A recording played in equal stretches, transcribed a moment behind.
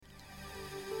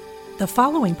The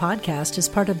following podcast is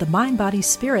part of the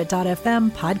MindBodySpirit.fm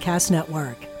podcast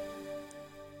network.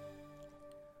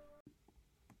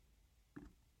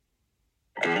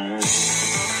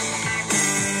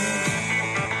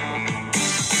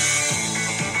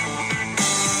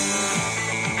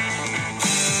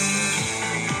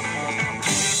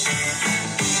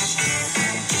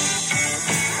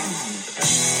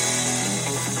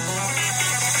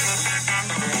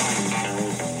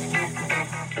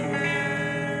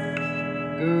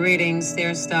 Greetings,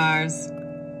 dear stars.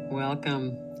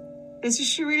 Welcome. This is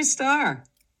Sharita Star.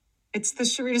 It's the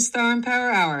Sharita Star and Power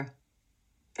Hour.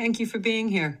 Thank you for being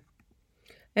here.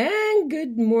 And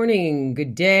good morning,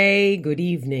 good day, good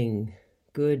evening,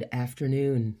 good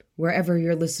afternoon, wherever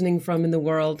you're listening from in the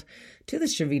world to the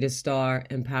Sharita Star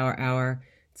and Power Hour.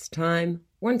 It's time,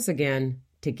 once again,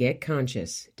 to get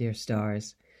conscious, dear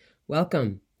stars.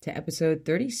 Welcome to episode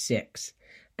 36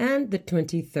 and the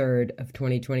 23rd of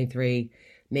 2023.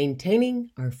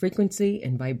 Maintaining our frequency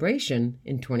and vibration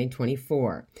in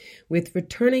 2024, with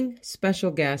returning special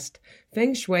guest,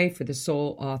 Feng Shui for the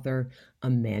Soul author,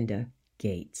 Amanda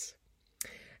Gates.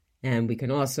 And we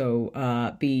can also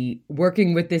be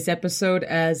working with this episode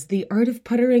as The Art of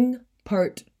Puttering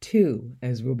Part 2,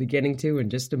 as we'll be getting to in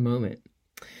just a moment.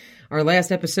 Our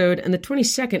last episode, and the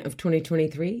 22nd of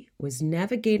 2023, was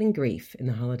Navigating Grief in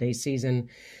the Holiday Season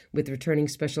with returning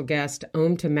special guest,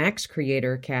 Om to Max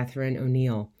creator, Catherine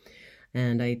O'Neill.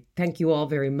 And I thank you all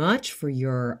very much for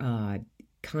your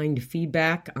kind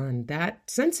feedback on that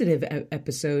sensitive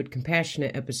episode,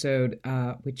 compassionate episode,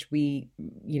 which we,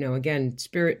 again,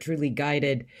 Spirit truly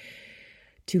guided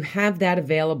to have that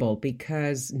available,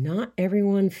 because not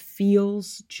everyone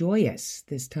feels joyous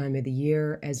this time of the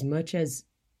year as much as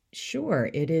sure,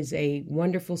 it is a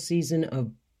wonderful season of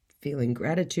feeling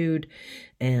gratitude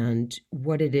and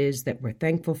what it is that we're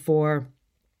thankful for.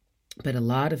 But a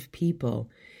lot of people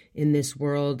in this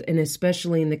world, and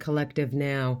especially in the collective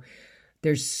now,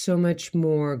 there's so much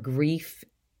more grief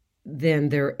than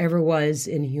there ever was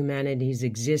in humanity's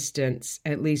existence,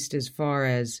 at least as far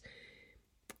as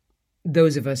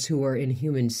those of us who are in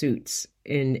human suits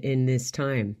in this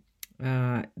time.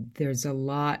 There's a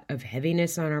lot of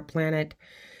heaviness on our planet.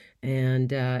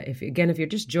 And if you're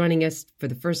just joining us for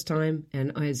the first time,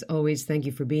 and as always, thank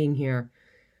you for being here,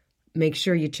 make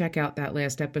sure you check out that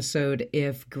last episode.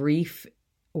 If grief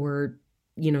or,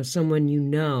 someone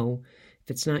if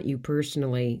it's not you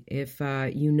personally, if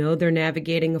they're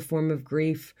navigating a form of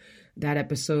grief, that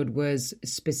episode was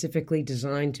specifically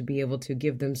designed to be able to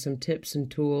give them some tips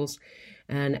and tools.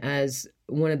 And as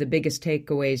one of the biggest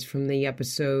takeaways from the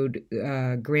episode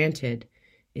granted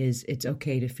is it's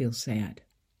okay to feel sad,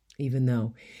 even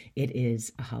though it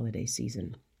is a holiday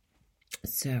season.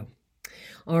 So,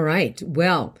 all right.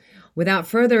 Well, without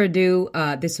further ado,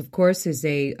 this, of course, is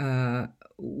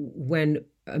when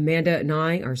Amanda and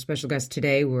I, our special guest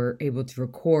today, were able to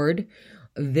record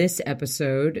this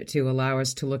episode to allow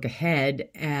us to look ahead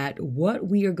at what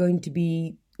we are going to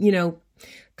be,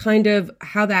 kind of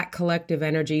how that collective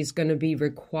energy is going to be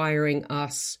requiring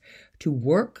us to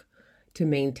work to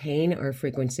maintain our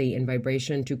frequency and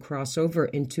vibration, to cross over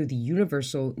into the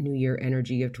universal New Year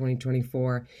energy of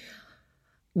 2024.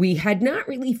 We had not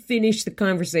really finished the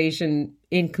conversation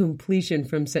in completion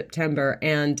from September.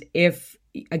 And if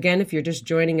you're just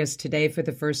joining us today for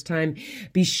the first time,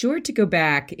 be sure to go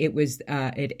back.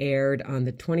 It aired on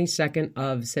the 22nd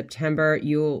of September.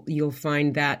 You'll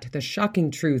find that the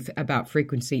shocking truth about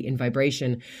frequency and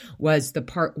vibration was the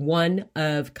part one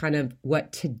of kind of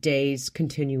what today's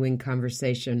continuing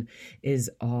conversation is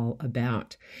all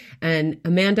about. And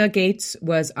Amanda Gates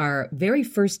was our very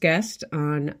first guest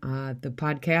on the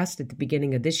podcast at the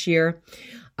beginning of this year.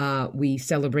 We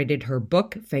celebrated her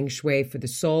book, Feng Shui for the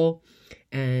Soul,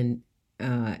 and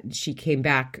she came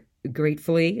back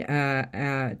gratefully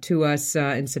to us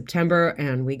in September,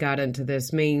 and we got into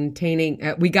this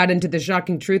we got into the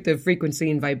shocking truth of frequency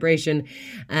and vibration,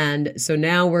 and so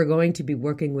now we're going to be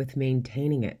working with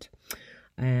maintaining it.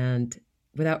 And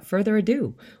without further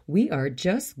ado, we are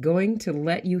just going to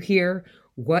let you hear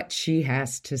what she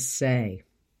has to say.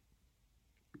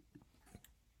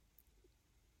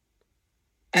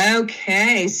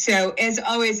 Okay, so as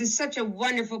always, it's such a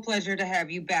wonderful pleasure to have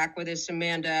you back with us,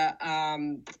 Amanda.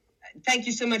 Thank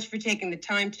you so much for taking the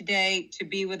time today to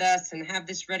be with us and have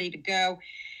this ready to go,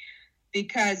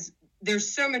 because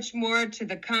there's so much more to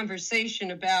the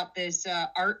conversation about this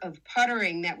art of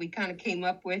puttering that we kind of came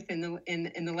up with in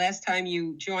the last time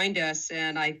you joined us.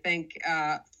 And I think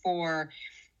for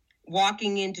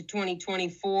walking into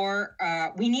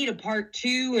 2024, we need a part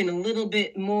two and a little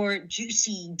bit more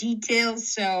juicy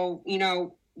details. So,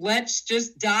 let's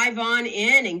just dive on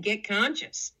in and get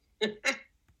conscious.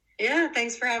 Yeah,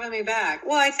 thanks for having me back.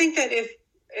 Well, I think that if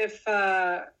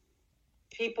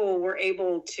people were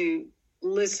able to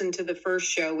listen to the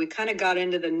first show, we kind of got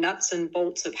into the nuts and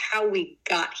bolts of how we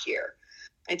got here.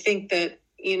 I think that,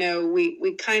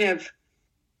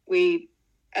 we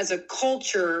as a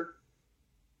culture,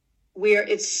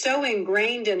 it's so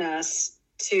ingrained in us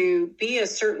to be a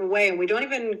certain way, and we don't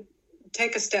even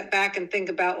take a step back and think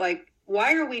about, like,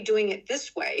 why are we doing it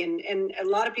this way? And a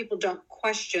lot of people don't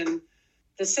question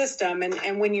the system.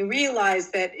 And when you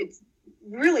realize that it's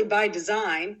really by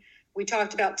design, we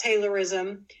talked about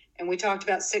Taylorism and we talked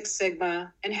about Six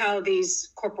Sigma and how these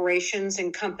corporations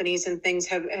and companies and things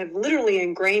have literally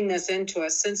ingrained this into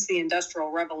us since the Industrial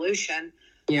Revolution.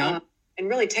 Yeah. And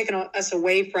really taken us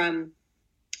away from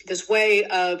this way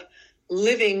of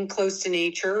living close to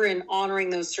nature and honoring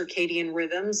those circadian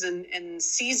rhythms and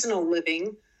seasonal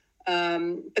living.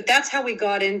 But that's how we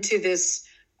got into this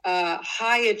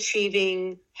high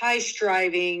achieving, high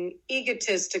striving,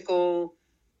 egotistical,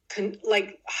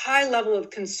 high level of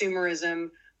consumerism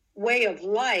way of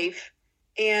life.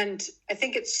 And I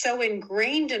think it's so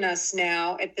ingrained in us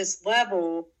now at this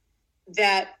level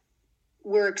that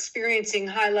we're experiencing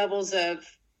high levels of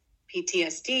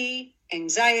PTSD,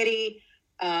 anxiety.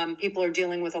 People are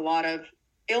dealing with a lot of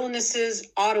illnesses,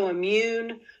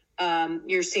 autoimmune.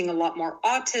 You're seeing a lot more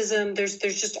autism. There's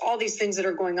just all these things that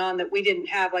are going on that we didn't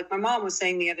have. Like my mom was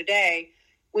saying the other day,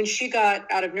 when she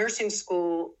got out of nursing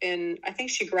school, and I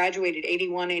think she graduated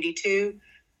 81, 82,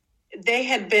 they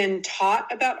had been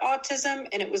taught about autism.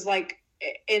 And it was like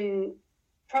in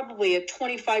probably a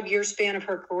 25-year span of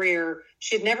her career,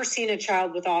 she had never seen a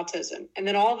child with autism. And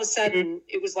then all of a sudden,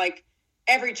 it was like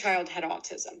every child had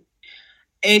autism.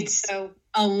 It's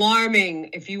alarming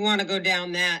if you want to go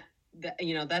down that,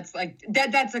 that's like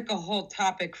a whole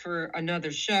topic for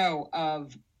another show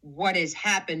of what has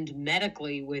happened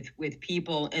medically with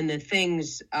people and the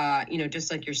things, just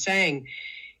like you're saying,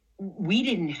 we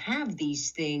didn't have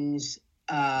these things,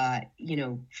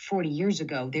 40 years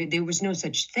ago. There was no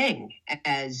such thing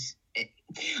as,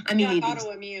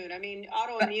 autoimmune.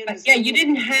 Autoimmune is... Yeah, you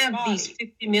didn't have these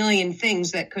 50 million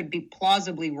things that could be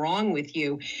plausibly wrong with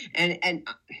you. And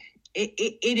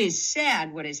it is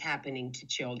sad what is happening to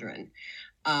children.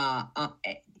 Like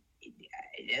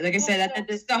I said,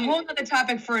 that's a whole other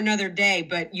topic for another day,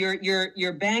 but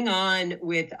you're bang on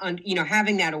with,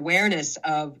 having that awareness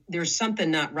of there's something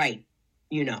not right,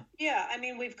 Yeah,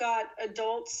 we've got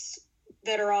adults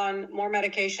that are on more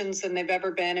medications than they've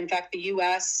ever been. In fact, the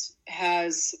U.S.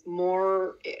 has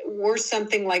more. We're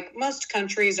something like most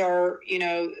countries are,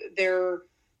 their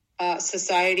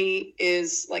society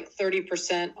is like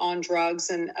 30% on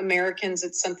drugs, and Americans,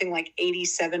 it's something like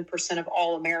 87% of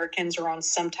all Americans are on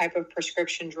some type of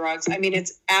prescription drugs.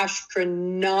 It's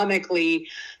astronomically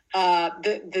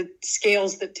the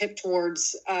scales that tip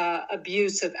towards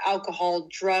abuse of alcohol,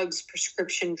 drugs,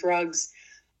 prescription drugs.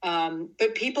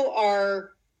 But people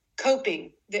are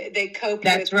coping. They cope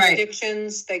with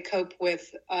addictions. They cope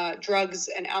with drugs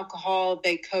and alcohol.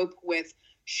 They cope with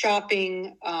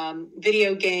shopping,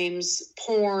 video games,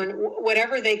 porn,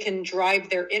 whatever they can drive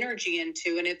their energy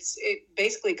into. And it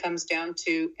basically comes down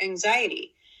to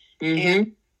anxiety. Mm-hmm.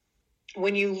 And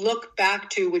when you look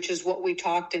back to, which is what we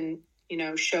talked in,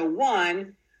 show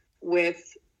 1,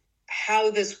 with how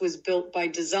this was built by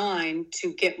design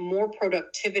to get more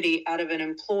productivity out of an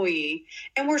employee.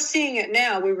 And we're seeing it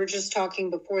now. We were just talking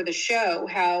before the show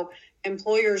how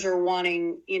employers are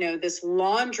wanting, this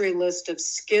laundry list of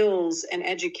skills and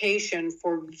education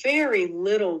for very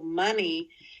little money.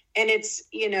 And it's,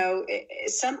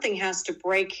 something has to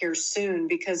break here soon,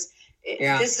 because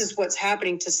this is what's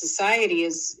happening to society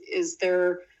is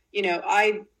there,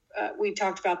 we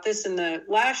talked about this in the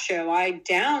last show. I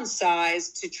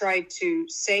downsized to try to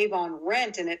save on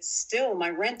rent, and my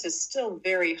rent is still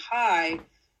very high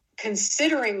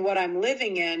considering what I'm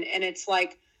living in. And it's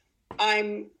like,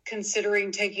 I'm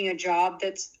considering taking a job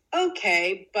that's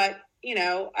okay, but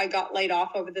I got laid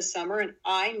off over the summer and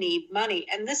I need money.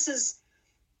 And this is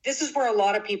where a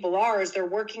lot of people are, is they're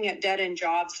working at dead-end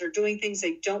jobs. They're doing things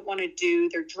they don't want to do.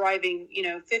 They're driving,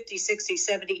 50, 60,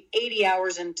 70, 80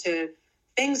 hours into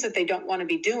things that they don't want to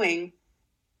be doing.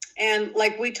 And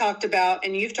like we talked about,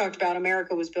 and you've talked about,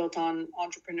 America was built on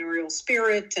entrepreneurial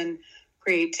spirit and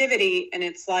creativity. And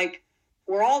it's like,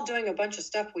 we're all doing a bunch of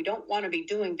stuff we don't want to be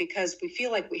doing because we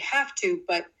feel like we have to,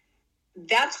 but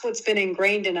that's what's been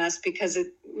ingrained in us because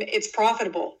it's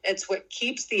profitable. It's what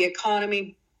keeps the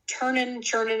economy turning,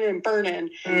 churning, and burning.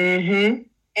 Mm-hmm.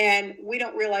 And we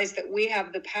don't realize that we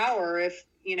have the power. If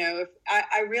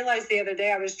I realized the other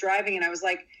day I was driving and I was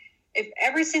like, if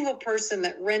every single person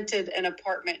that rented an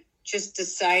apartment just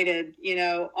decided,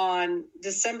 on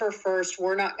December 1st,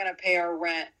 we're not going to pay our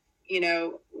rent,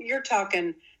 you're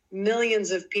talking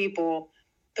millions of people.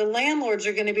 The landlords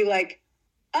are going to be like,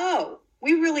 oh,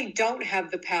 we really don't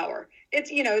have the power.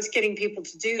 It's getting people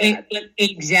to do that.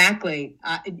 Exactly.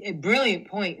 A brilliant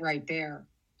point right there.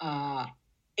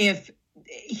 If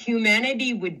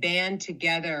humanity would band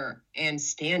together and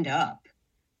stand up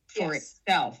for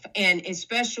itself, and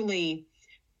especially,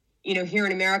 here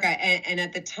in America, and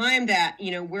at the time that,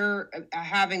 we're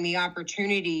having the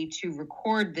opportunity to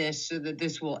record this so that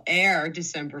this will air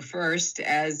December 1st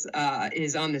as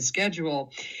is on the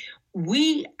schedule,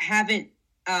 we haven't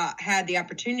had the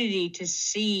opportunity to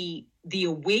see the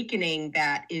awakening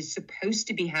that is supposed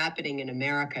to be happening in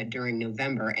America during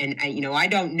November. And, I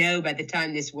don't know by the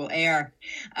time this will air,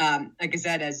 like I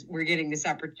said, as we're getting this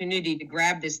opportunity to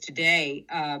grab this today,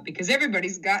 because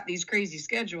everybody's got these crazy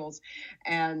schedules.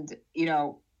 And,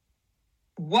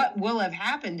 what will have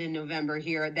happened in November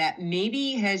here that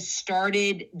maybe has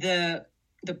started the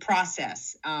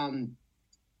process,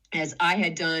 as I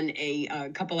had done a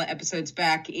couple of episodes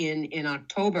back in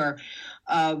October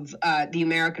of the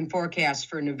American forecast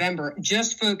for November,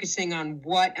 just focusing on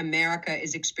what America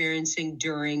is experiencing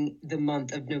during the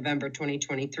month of November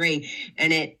 2023.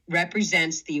 And it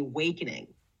represents the awakening.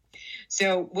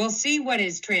 So we'll see what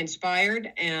has transpired.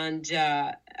 And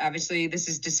obviously, this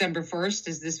is December 1st,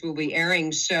 as this will be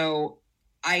airing. So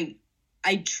I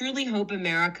truly hope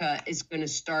America is going to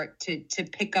start to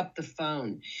pick up the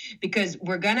phone, because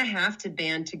we're going to have to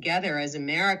band together as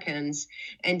Americans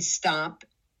and stop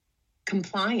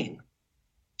complying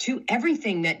to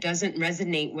everything that doesn't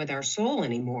resonate with our soul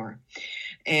anymore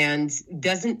and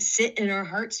doesn't sit in our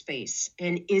heart space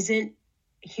and isn't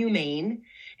humane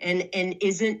and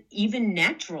isn't even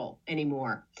natural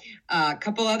anymore. A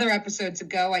couple other episodes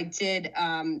ago, I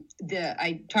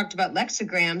talked about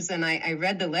lexicograms, and I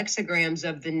read the lexicograms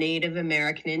of the Native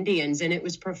American Indians, and it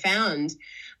was profound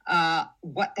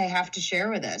what they have to share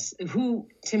with us, who,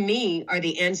 to me, are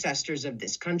the ancestors of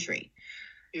this country.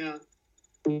 Yeah.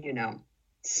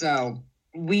 So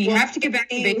we have to get back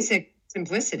to basic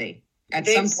simplicity at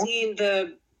some point.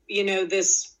 They've seen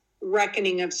this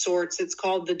reckoning of sorts. It's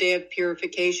called the Day of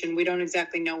Purification. We don't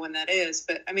exactly know when that is,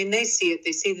 but they see it.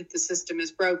 They see that the system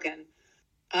is broken.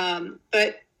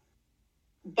 But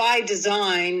by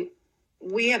design,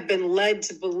 we have been led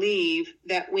to believe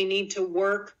that we need to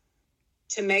work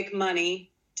to make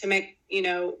money,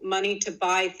 money to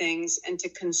buy things and to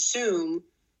consume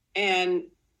and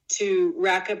to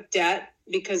rack up debt,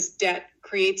 because debt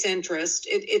creates interest.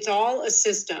 It's all a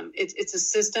system. It's a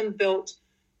system built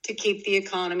to keep the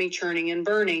economy churning and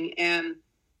burning. And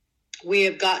we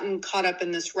have gotten caught up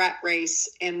in this rat race,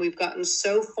 and we've gotten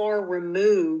so far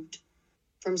removed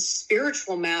from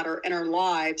spiritual matter in our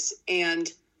lives. And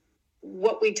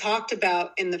what we talked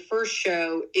about in the first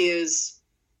show is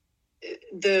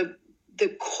the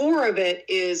core of it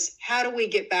is, how do we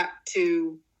get back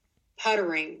to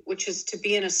puttering, which is to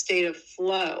be in a state of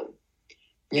flow.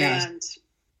 Yes. And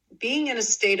being in a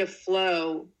state of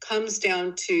flow comes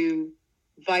down to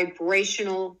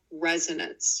vibrational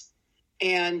resonance.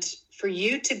 And for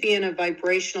you to be in a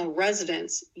vibrational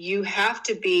resonance, you have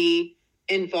to be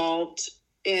involved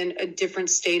in a different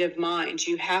state of mind.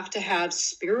 You have to have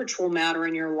spiritual matter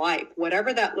in your life,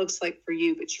 whatever that looks like for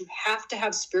you, but you have to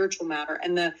have spiritual matter.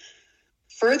 And the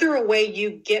further away you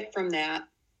get from that,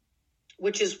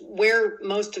 which is where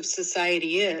most of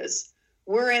society is,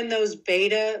 we're in those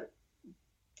beta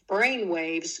brain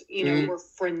waves. We're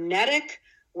frenetic,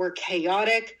 we're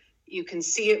chaotic. You can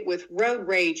see it with road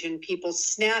rage and people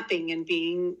snapping and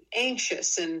being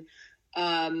anxious and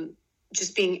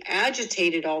just being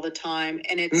agitated all the time.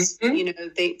 And it's,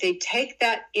 they take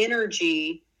that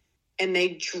energy and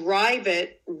they drive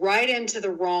it right into the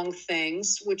wrong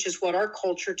things, which is what our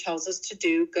culture tells us to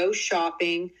do. Go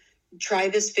shopping, try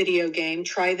this video game,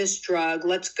 try this drug,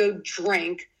 let's go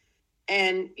drink.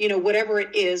 And, whatever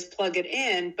it is, plug it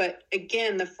in. But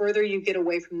again, the further you get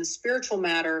away from the spiritual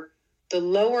matter, the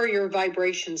lower your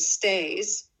vibration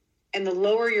stays. And the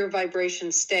lower your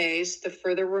vibration stays, the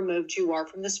further removed you are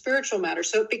from the spiritual matter.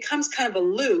 So it becomes kind of a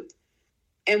loop.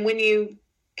 And when you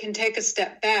can take a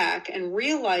step back and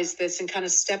realize this and kind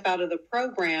of step out of the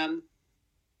program,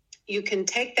 you can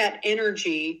take that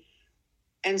energy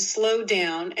and slow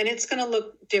down, and it's going to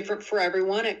look different for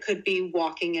everyone. It could be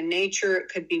walking in nature. It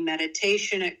could be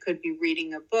meditation. It could be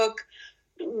reading a book,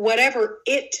 whatever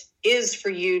it is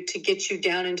for you to get you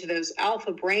down into those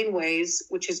alpha brain waves,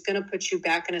 which is going to put you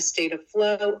back in a state of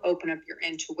flow, open up your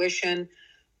intuition,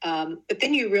 But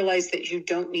then you realize that you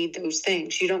don't need those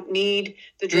things. You don't need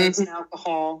the drugs and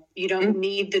alcohol. You don't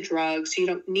need the drugs. You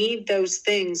don't need those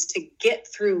things to get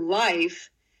through life.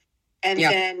 And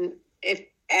then if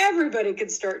everybody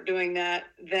could start doing that,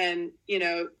 then,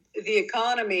 the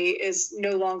economy is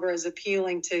no longer as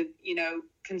appealing to,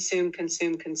 consume.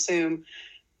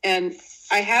 And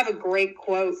I have a great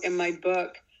quote in my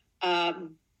book.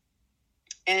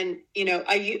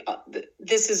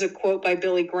 This is a quote by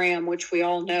Billy Graham, which we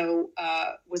all know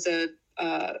was a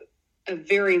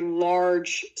very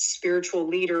large spiritual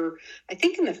leader, I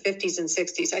think in the 50s and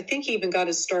 60s. I think he even got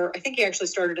his start. I think he actually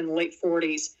started in the late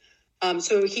 40s.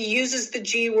 So he uses the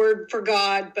G word for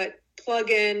God, but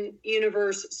plug in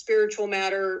universe, spiritual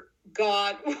matter,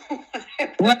 God,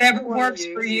 whatever works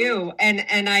for you.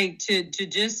 And I to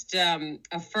just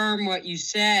affirm what you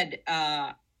said.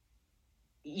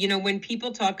 When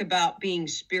people talk about being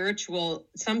spiritual,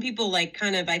 some people I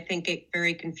think get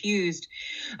very confused.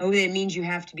 Oh, that means you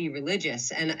have to be religious.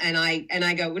 And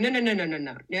I go,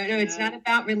 no, it's not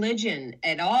about religion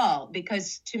at all.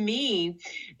 Because to me,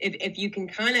 if you can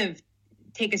kind of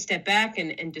take a step back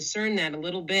and discern that a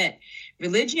little bit,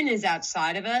 religion is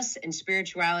outside of us and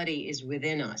spirituality is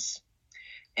within us.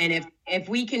 And if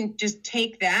we can just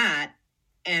take that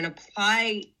and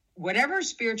apply whatever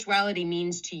spirituality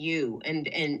means to you,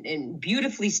 and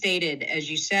beautifully stated,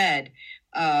 as you said,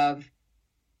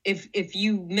 if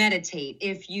you meditate,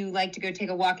 if you like to go take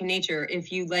a walk in nature,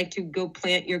 if you like to go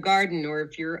plant your garden, or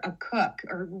if you're a cook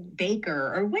or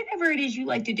baker or whatever it is you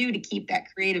like to do to keep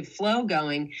that creative flow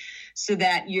going, so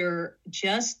that you're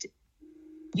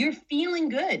feeling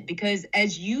good. Because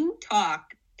as you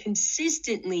talk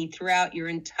consistently throughout your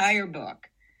entire book,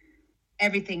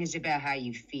 everything is about how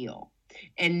you feel.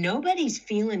 And nobody's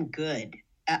feeling good.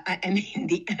 I mean,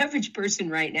 the average person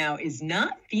right now is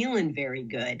not feeling very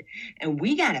good. And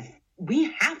we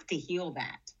have to heal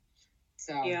that.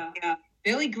 So,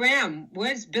 Billy Graham, what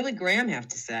does Billy Graham have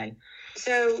to say?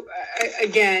 So,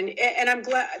 again, and I'm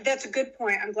glad, that's a good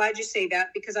point. I'm glad you say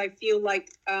that, because I feel like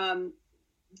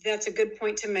that's a good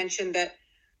point to mention, that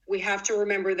we have to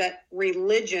remember that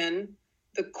religion,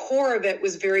 the core of it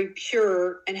was very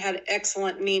pure and had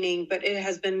excellent meaning, but it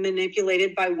has been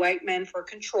manipulated by white men for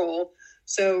control.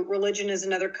 So religion is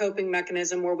another coping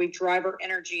mechanism where we drive our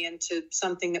energy into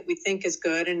something that we think is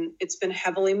good, and it's been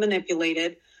heavily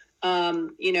manipulated.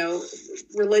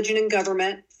 Religion and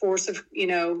government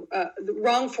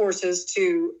wrong forces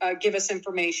to give us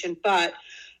information. But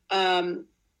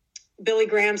Billy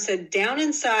Graham said, down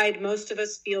inside, most of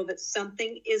us feel that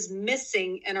something is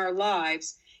missing in our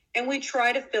lives, and we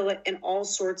try to fill it in all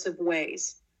sorts of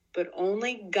ways, but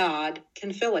only God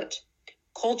can fill it.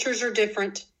 Cultures are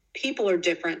different, people are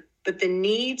different, but the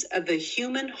needs of the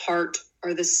human heart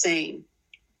are the same.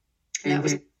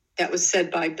 And that was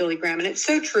said by Billy Graham. And it's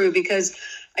so true, because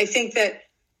I think that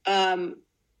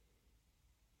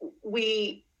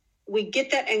we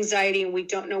get that anxiety and we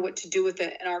don't know what to do with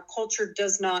it. And our culture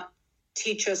does not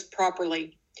teach us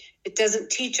properly. It doesn't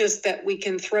teach us that we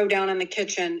can throw down in the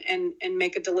kitchen and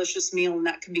make a delicious meal, and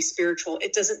that can be spiritual.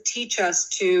 It doesn't teach us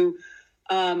to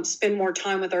spend more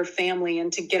time with our family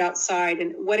and to get outside.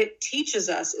 And what it teaches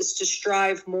us is to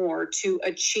strive more, to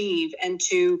achieve, and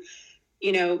to,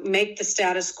 make the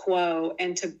status quo,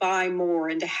 and to buy more,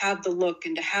 and to have the look,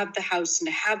 and to have the house, and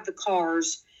to have the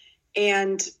cars.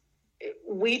 And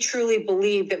we truly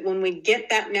believe that when we get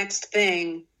that next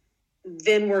thing,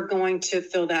 then we're going to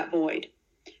fill that void.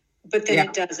 But then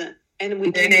it doesn't. And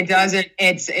it doesn't.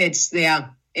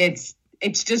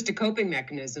 It's just a coping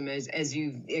mechanism, as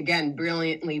you again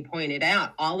brilliantly pointed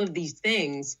out. All of these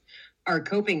things are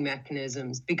coping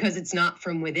mechanisms because it's not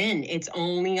from within. It's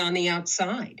only on the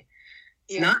outside.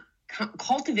 It's not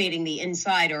cultivating the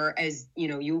inside, or as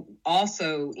you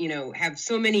also have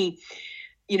so many.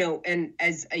 And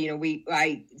as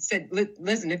I said,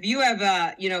 listen, if you have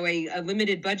a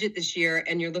limited budget this year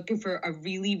and you're looking for a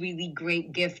really, really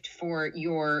great gift for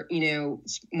your,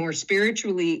 more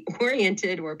spiritually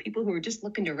oriented, or people who are just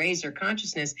looking to raise their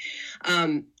consciousness,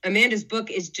 Amanda's book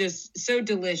is just so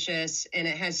delicious, and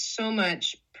it has so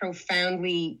much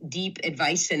profoundly deep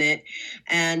advice in it.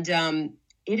 And,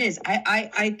 it is.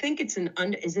 I think it's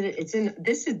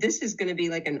this is going to be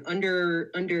like an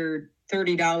under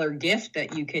 $30 gift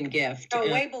that you can gift. Oh,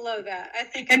 way below that. I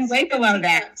think. And way below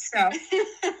that. So,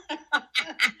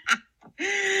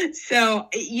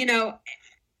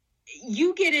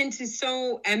 you get into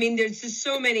there's just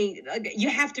so many, you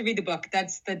have to read the book.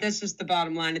 That's just the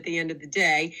bottom line at the end of the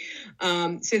day.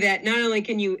 So that not only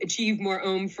can you achieve more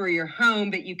Om for your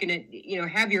home, but you can,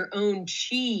 have your own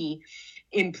chi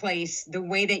in place the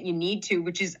way that you need to,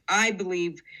 which is, I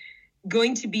believe,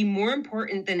 going to be more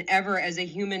important than ever as a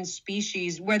human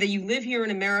species, whether you live here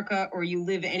in America or you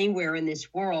live anywhere in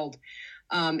this world.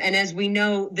 And as we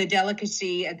know, the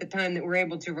delicacy at the time that we're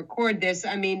able to record this,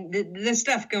 I mean, the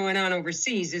stuff going on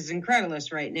overseas is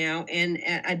incredulous right now,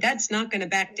 and that's not going to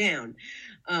back down.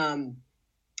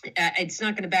 It's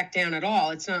not going to back down at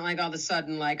all. It's not like all of a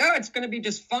sudden like, oh, it's going to be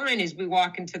just fine as we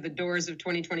walk into the doors of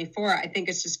 2024. I think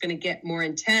it's just going to get more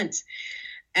intense.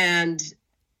 And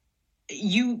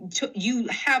you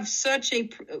have such a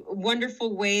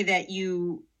wonderful way that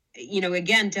you know,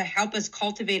 again, to help us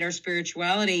cultivate our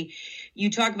spirituality,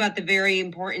 you talk about the very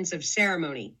importance of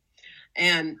ceremony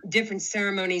and different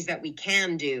ceremonies that we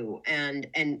can do, and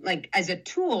like as a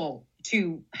tool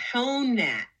to hone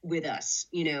that with us,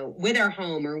 you know, with our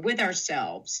home or with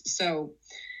ourselves. So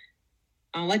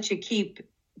I'll let you keep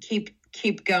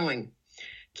going,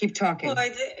 keep talking. Well,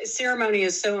 ceremony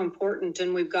is so important,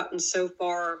 and we've gotten so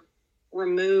far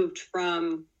removed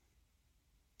from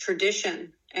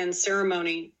tradition and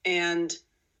ceremony, and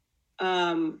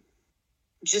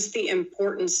just the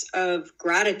importance of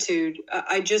gratitude.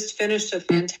 I just finished a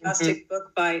fantastic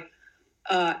book by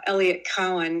Elliot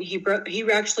Cowan. He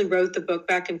actually wrote the book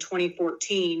back in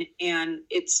 2014, and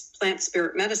it's plant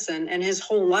spirit medicine. And his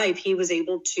whole life, he was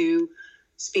able to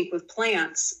speak with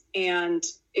plants, and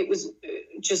it was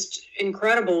just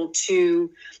incredible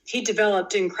he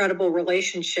developed incredible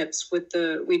relationships with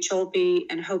the Huicholpi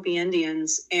and Hopi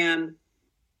Indians, and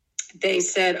they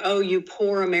said, oh, you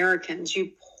poor Americans,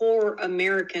 you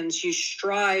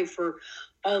strive for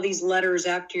all these letters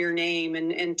after your name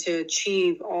and to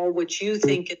achieve all what you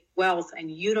think is wealth,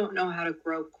 and you don't know how to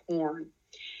grow corn.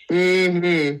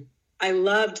 Mm-hmm. I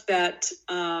loved that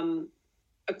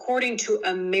according to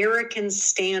American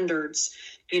standards,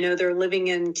 you know, they're living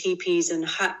in teepees and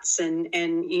huts and,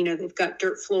 you know, they've got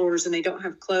dirt floors and they don't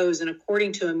have clothes. And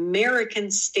according to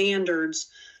American standards,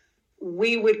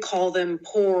 we would call them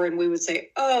poor, and we would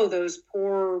say, oh, those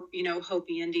poor, you know,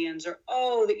 Hopi Indians, or,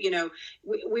 oh, you know,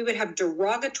 we would have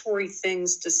derogatory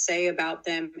things to say about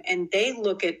them. And they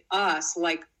look at us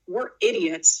like we're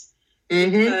idiots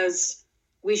because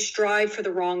we strive for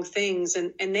the wrong things.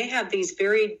 And they have these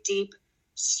very deep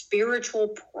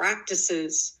spiritual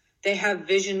practices. They have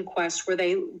vision quests where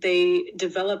they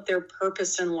develop their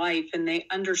purpose in life, and they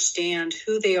understand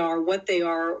who they are, what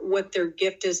their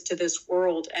gift is to this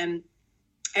world. And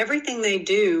everything they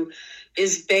do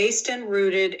is based and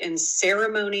rooted in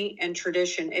ceremony and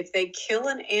tradition. If they kill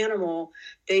an animal,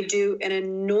 they do an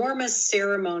enormous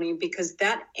ceremony because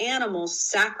that animal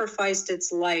sacrificed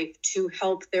its life to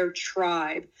help their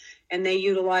tribe. And they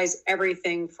utilize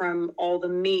everything from all the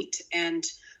meat and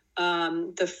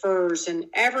the furs and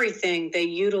everything they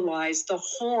utilize. The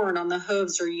horn on the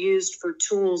hooves are used for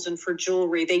tools and for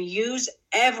jewelry. They use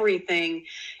everything,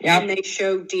 and they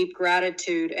show deep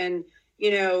gratitude. And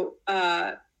you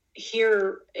know,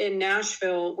 here in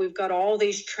Nashville, we've got all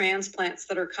these transplants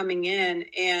that are coming in,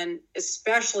 and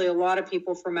especially a lot of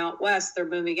people from out west, they're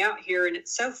moving out here. And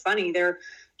it's so funny. They're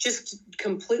just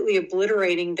completely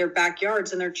obliterating their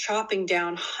backyards, and they're chopping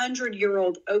down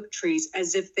 100-year-old oak trees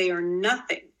as if they are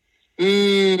nothing.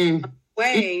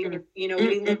 Way, you know,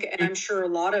 we look at, and I'm sure a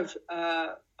lot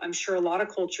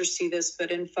of cultures see this,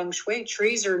 but in feng shui,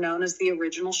 trees are known as the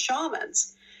original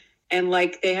shamans. And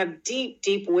like they have deep,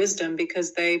 deep wisdom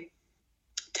because they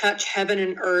touch heaven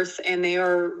and earth, and they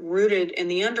are rooted in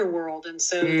the underworld. And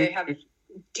so they have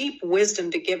deep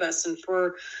wisdom to give us. And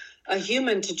for a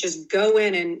human to just go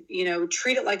in and, you know,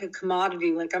 treat it like a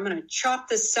commodity, like I'm going to chop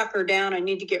this sucker down. I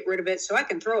need to get rid of it so I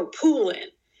can throw a pool in.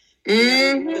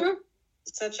 You know,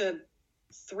 it's such a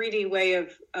 3D way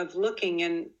of looking.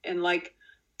 And like,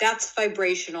 that's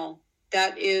vibrational.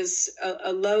 That is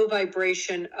a low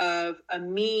vibration of a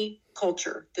me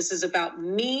culture. This is about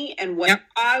me and what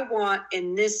I want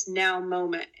in this now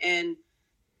moment. And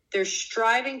they're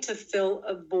striving to fill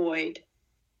a void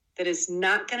that is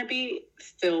not going to be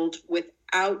filled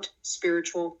without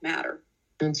spiritual matter.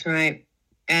 That's right.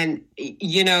 And,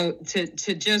 you know, to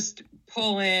just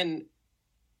pull in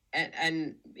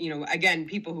and, you know, again,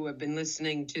 people who have been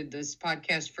listening to this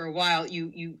podcast for a while,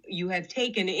 you have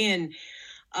taken in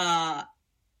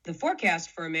the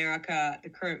forecast for America, the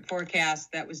current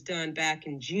forecast that was done back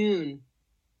in June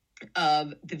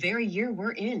of the very year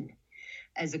we're in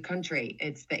as a country.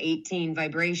 It's the 18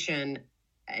 vibration.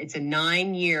 It's a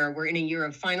 9-year. We're in a year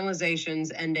of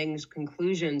finalizations, endings,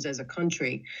 conclusions as a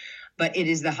country. But it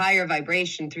is the higher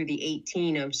vibration through the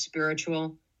 18 of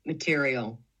spiritual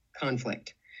material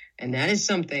conflict. And that is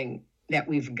something that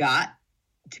we've got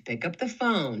to pick up the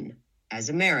phone as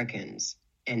Americans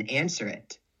and answer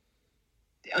it.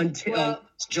 until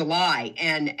July,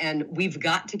 and we've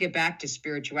got to get back to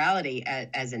spirituality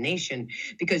as a nation,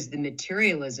 because the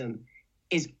materialism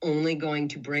is only going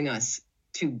to bring us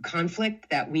to conflict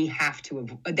that we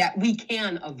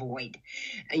can avoid,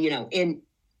 in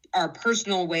our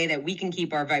personal way, that we can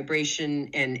keep our vibration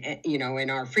and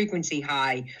our frequency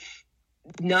high.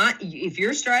 Not if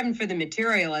you're striving for the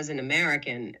material as an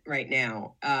American right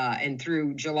now, and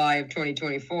through July of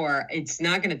 2024, it's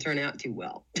not going to turn out too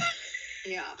well.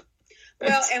 Yeah.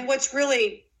 Well, and what's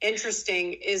really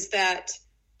interesting is that,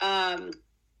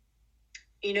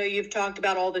 you've talked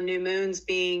about all the new moons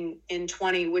being in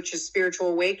 20, which is spiritual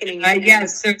awakening.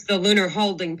 Yes, there's the lunar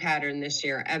holding pattern this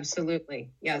year.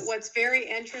 Absolutely. Yes. What's very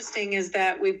interesting is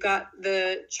that we've got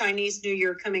the Chinese New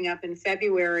Year coming up in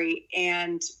February.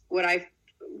 And when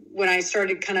I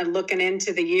started kind of looking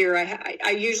into the year,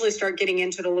 I usually start getting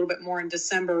into it a little bit more in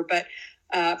December, but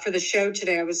for the show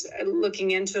today, I was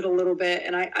looking into it a little bit,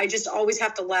 and I just always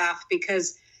have to laugh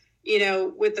because,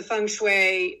 with the feng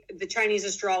shui, the Chinese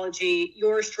astrology,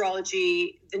 your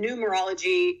astrology, the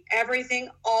numerology, everything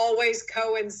always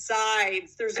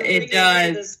coincides. There's a reason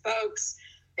for this, folks.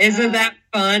 Isn't that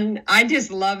fun? I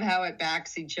just love how it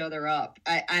backs each other up.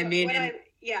 So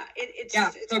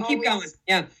keep going.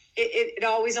 Yeah. It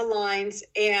always aligns.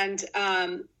 And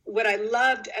what I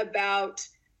loved about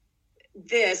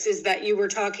this is that you were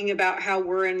talking about how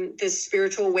we're in this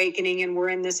spiritual awakening and we're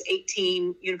in this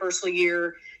 18 universal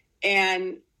year.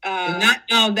 And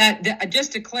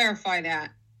just to clarify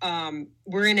that,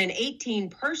 we're in an 18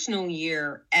 personal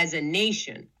year as a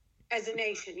nation.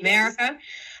 America. Yes.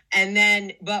 And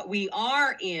then, but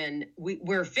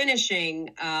we're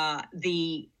finishing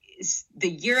the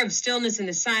year of stillness and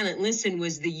the silent listen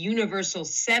was the universal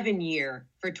 7 year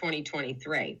for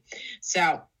 2023.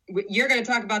 So you're going to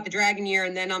talk about the dragon year,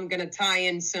 and then I'm going to tie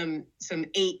in some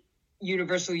 8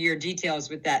 universal year details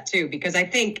with that too, because I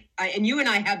think, and you and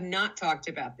I have not talked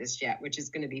about this yet, which is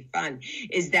going to be fun,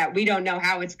 is that we don't know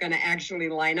how it's going to actually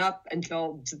line up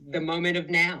until the moment of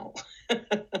now.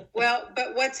 Well,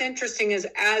 but what's interesting is,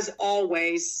 as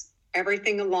always,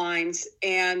 everything aligns,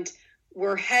 and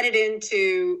we're headed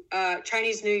into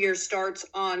Chinese New Year starts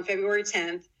on February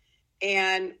 10th,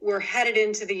 and we're headed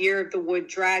into the year of the wood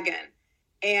dragon.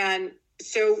 And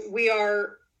so we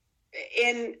are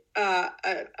in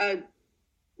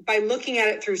by looking at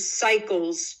it through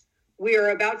cycles, we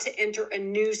are about to enter a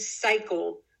new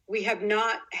cycle. We have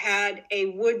not had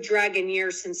a wood dragon year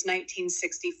since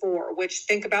 1964, which,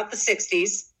 think about the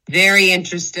 60s. Very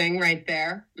interesting right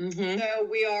there. Mm-hmm. So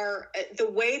we are,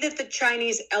 the way that the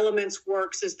Chinese elements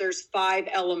works is there's 5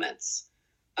 elements.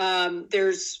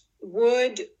 There's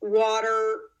wood,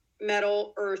 water,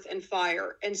 metal, earth, and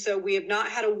fire. And so we have not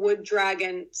had a wood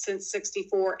dragon since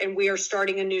 64, and we are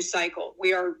starting a new cycle.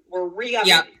 We're re-upping.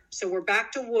 Yeah. So we're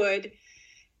back to wood,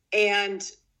 and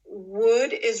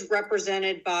wood is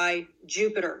represented by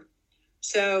Jupiter.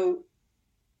 So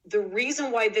the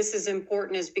reason why this is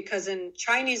important is because in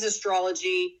Chinese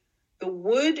astrology, the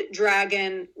wood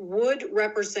dragon, wood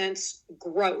represents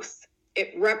growth.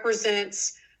 It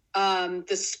represents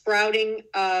the sprouting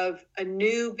of a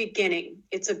new beginning.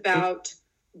 It's about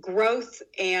growth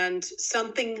and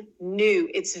something new.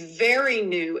 It's very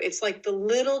new. It's like the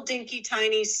little dinky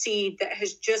tiny seed that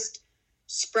has just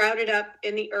sprouted up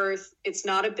in the earth. It's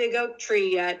not a big oak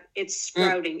tree yet. It's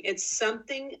sprouting. It's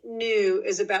something new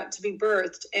is about to be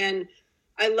birthed. And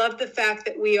I love the fact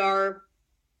that we are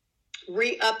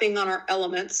re-upping on our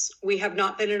elements. We have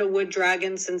not been in a wood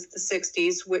dragon since the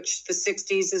 60s, which the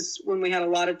 60s is when we had a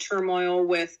lot of turmoil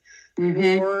with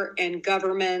war and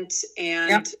government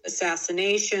and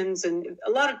assassinations and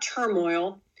a lot of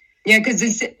turmoil. Yeah,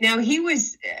 because now he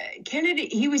was Kennedy.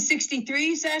 He was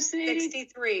 63 assassinated.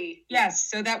 63. Yes,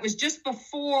 so that was just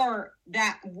before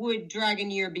that wood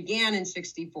dragon year began in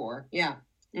 64. Yeah.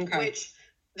 Okay. Which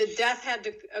the death had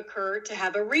to occur to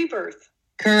have a rebirth.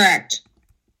 Correct.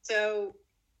 So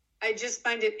I just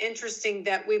find it interesting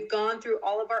that we've gone through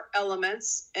all of our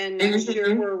elements, and next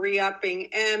year we're re-upping.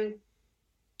 And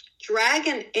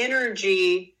dragon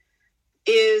energy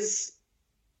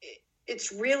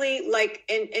it's really like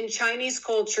in Chinese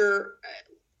culture,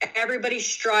 everybody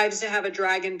strives to have a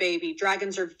dragon baby.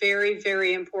 Dragons are very,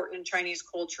 very important in Chinese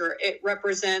culture. It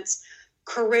represents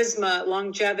charisma,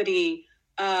 longevity,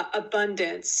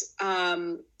 abundance.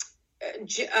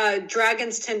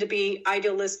 Dragons tend to be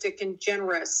idealistic and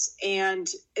generous and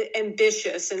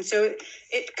ambitious. And so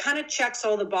it kind of checks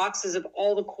all the boxes of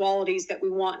all the qualities that we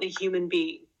want in a human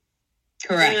being.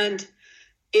 Correct. And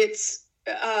it's,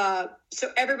 so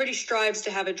everybody strives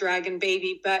to have a dragon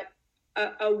baby, but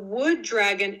a wood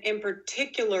dragon in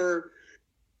particular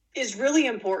is really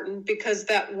important because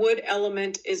that wood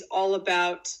element is all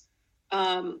about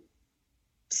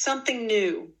something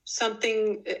new,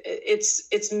 something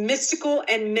it's mystical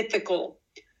and mythical.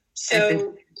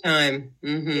 So time.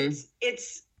 Mm-hmm.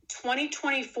 It's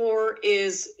 2024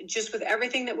 is just with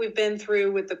everything that we've been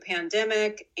through with the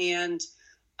pandemic, and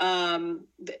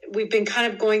we've been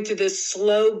kind of going through this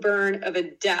slow burn of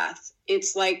a death.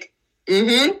 It's like,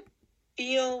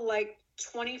 feel like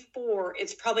 24,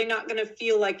 it's probably not going to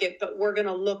feel like it, but we're going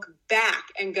to look back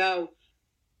and go,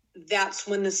 that's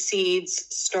when the seeds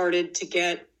started to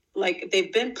get, like,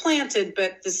 they've been planted,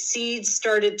 but the seeds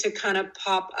started to kind of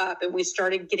pop up, and we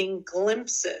started getting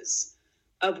glimpses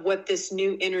of what this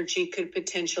new energy could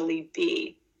potentially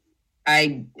be.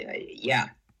 Yeah,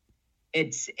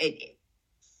 it's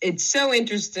so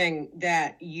interesting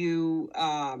that you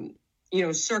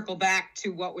circle back to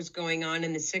what was going on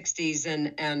in the 60s,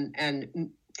 and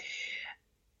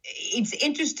it's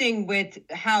interesting with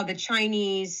how the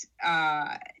Chinese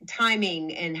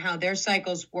timing and how their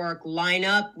cycles work line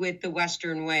up with the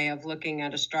Western way of looking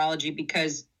at astrology,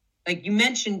 because, like you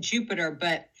mentioned Jupiter,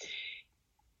 but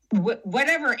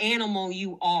whatever animal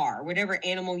you are, whatever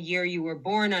animal year you were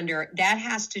born under, that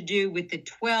has to do with the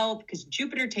 12, because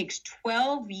Jupiter takes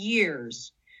 12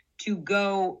 years to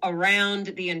go around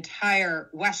the entire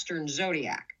Western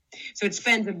zodiac. So it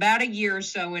spends about a year or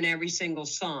so in every single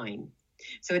sign.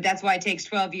 So that's why it takes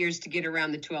 12 years to get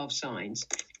around the 12 signs.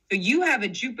 So you have a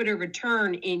Jupiter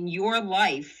return in your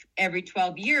life every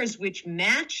 12 years, which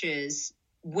matches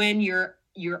when your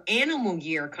animal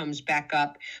year comes back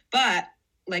up. But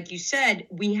like you said,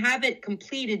 we haven't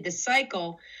completed the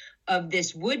cycle of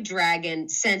this wood dragon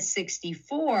since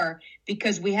 64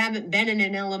 because we haven't been in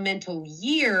an elemental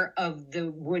year of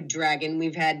the wood dragon.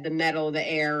 We've had the metal, the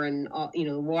air, and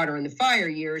the water and the fire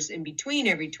years in between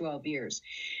every 12 years.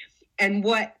 And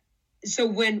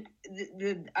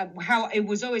how it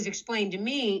was always explained to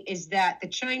me is that the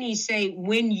Chinese say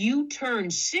when you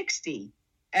turn 60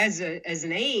 as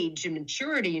an age and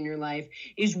maturity in your life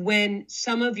is when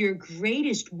some of your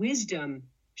greatest wisdom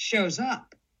shows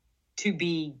up to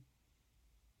be,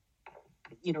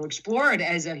 explored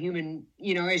as a human,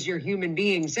 as your human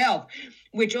being self,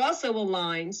 which also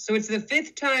aligns. So it's the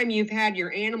 5th time you've had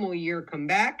your animal year come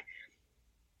back.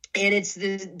 And it's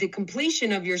the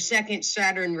completion of your second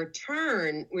Saturn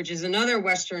return, which is another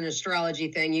Western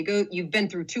astrology thing. You've been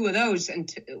through 2 of those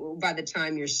by the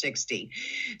time you're 60.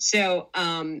 So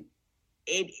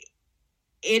it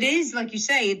is, like you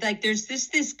say, like there's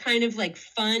this kind of like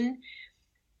fun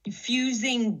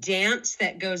fusing dance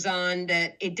that goes on,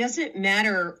 that it doesn't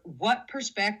matter what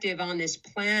perspective on this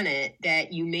planet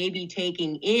that you may be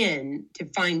taking in to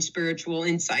find spiritual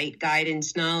insight,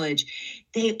 guidance, knowledge.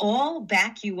 They all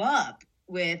back you up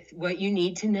with what you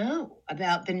need to know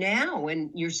about the now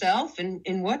and yourself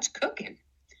and what's cooking.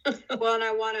 Well, and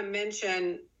I want to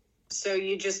mention, so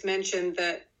you just mentioned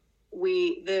that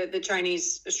the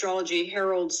Chinese astrology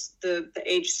heralds the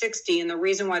age 60. And the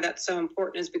reason why that's so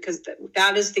important is because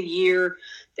that is the year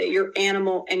that your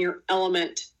animal and your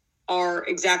element are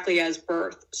exactly as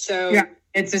birth. So yeah,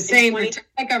 it's the same,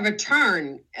 like a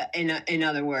return, in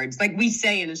other words, like we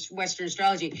say in Western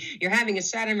astrology, you're having a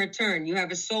Saturn return. You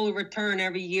have a solar return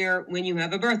every year when you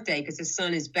have a birthday, because the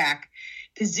sun is back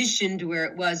positioned where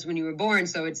it was when you were born.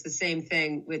 So it's the same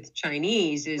thing with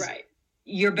Chinese is right.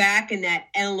 You're back in that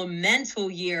elemental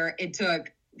year. It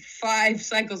took 5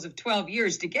 cycles of 12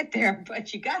 years to get there,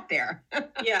 but you got there.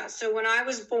 Yeah. So when I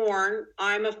was born,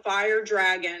 I'm a fire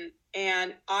dragon,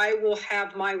 and I will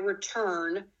have my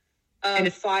return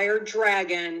of fire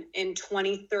dragon in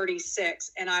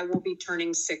 2036, and I will be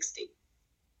turning 60.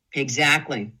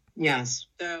 Exactly. Yes.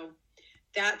 So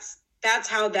that's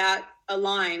how that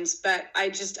aligns. But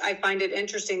I find it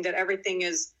interesting that everything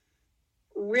is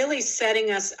really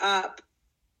setting us up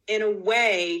in a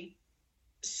way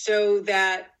so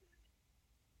that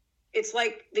it's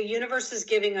like the universe is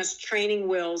giving us training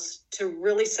wheels to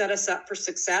really set us up for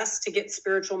success, to get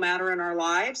spiritual matter in our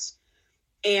lives.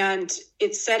 And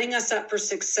it's setting us up for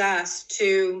success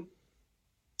to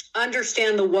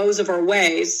understand the woes of our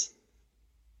ways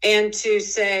and to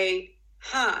say,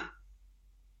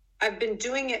 I've been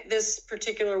doing it this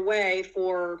particular way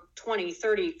for 20,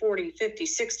 30, 40, 50,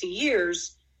 60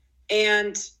 years.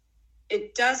 And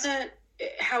it doesn't,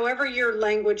 however your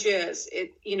language is,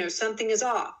 something is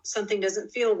off. Something doesn't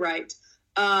feel right.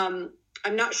 I'm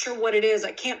not sure what it is.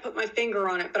 I can't put my finger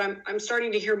on it, but I'm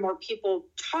starting to hear more people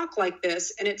talk like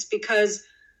this. And it's because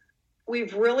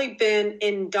we've really been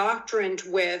indoctrined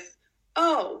with,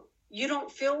 oh, you don't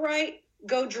feel right?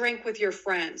 go drink with your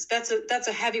friends. That's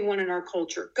a heavy one in our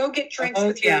culture. Go get drinks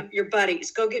with your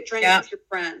buddies. Go get drinks with your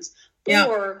friends.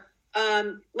 Or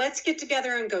let's get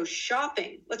together and go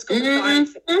shopping. Let's go buy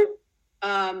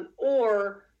things.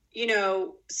 Or, you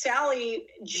know, Sally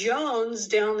Jones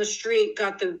down the street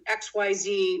got the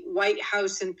XYZ white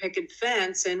house and picket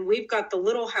fence, and we've got the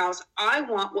little house. I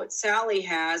want what Sally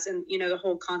has. And, you know, the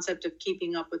whole concept of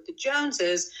keeping up with the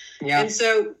Joneses. Yeah. And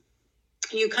so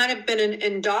you kind of been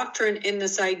indoctrinated in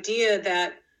this idea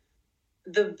that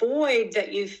the void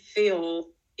that you feel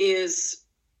is,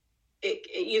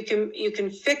 you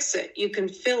can fix it. You can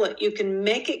fill it. You can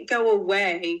make it go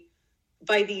away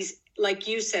by these, like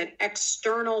you said,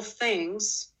 external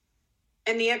things.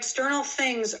 And the external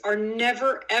things are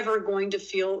never, ever going to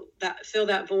fill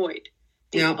that void.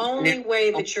 The only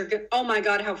way that you're good. Oh my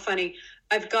God, how funny.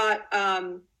 I've got,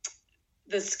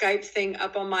 the Skype thing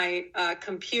up on my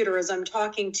computer as I'm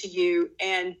talking to you,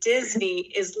 and Disney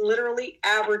is literally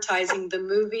advertising the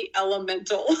movie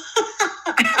Elemental.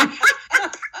 I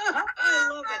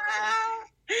love it.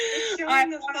 It's showing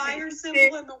the fire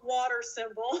symbol and the water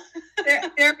symbol.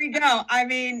 there we go. I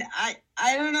mean, I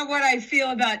don't know what I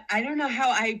feel about. I don't know how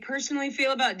I personally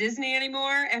feel about Disney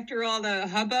anymore after all the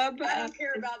hubbub. I don't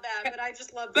care about that, but I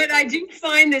just love it. But I do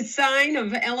find the sign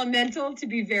of Elemental to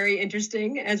be very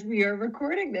interesting as we are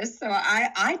recording this. So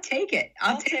I take it.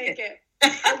 I'll take it.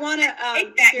 I want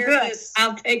to share this.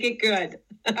 I'll take it good.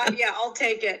 Yeah, I'll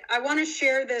take it. I want to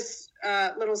share this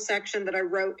little section that I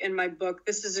wrote in my book.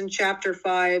 This is in chapter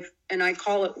 5, and I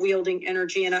call it Wielding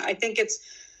Energy. And I think it's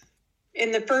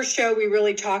in the first show, we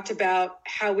really talked about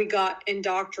how we got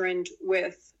indoctrined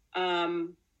with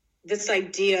this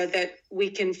idea that we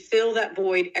can fill that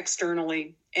void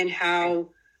externally, and how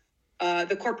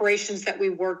the corporations that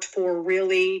we worked for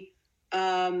really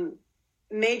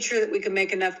made sure that we could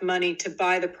make enough money to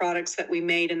buy the products that we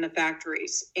made in the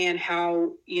factories, and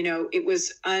how, you know, it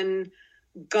was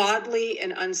ungodly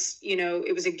and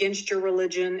it was against your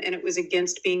religion, and it was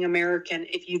against being American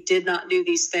if you did not do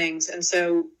these things. And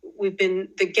so the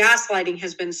gaslighting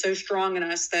has been so strong in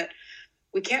us that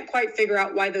we can't quite figure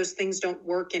out why those things don't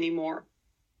work anymore.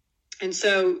 And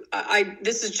so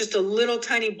this is just a little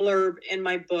tiny blurb in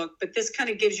my book, but this kind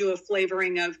of gives you a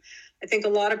flavoring of, I think a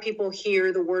lot of people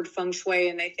hear the word feng shui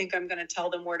and they think I'm going to tell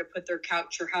them where to put their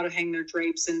couch or how to hang their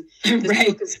drapes. And this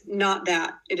book is not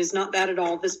that. It is not that at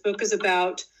all. This book is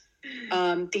about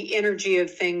the energy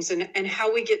of things and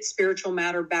how we get spiritual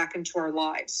matter back into our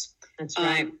lives. That's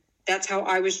right. That's how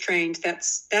I was trained.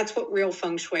 That's what real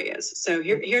feng shui is. So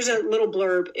here's a little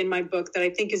blurb in my book that I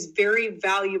think is very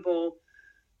valuable,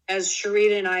 as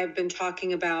Sharita and I have been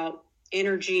talking about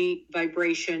energy,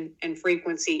 vibration, and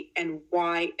frequency, and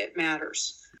why it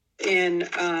matters. In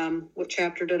what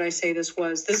chapter did I say this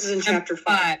was? This is in chapter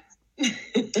 5.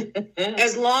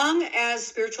 As long as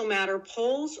spiritual matter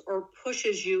pulls or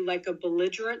pushes you like a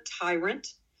belligerent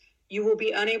tyrant, you will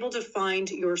be unable to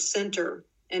find your center,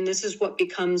 and this is what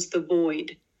becomes the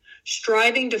void.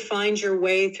 Striving to find your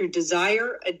way through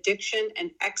desire, addiction,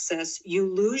 and excess,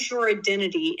 you lose your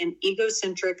identity in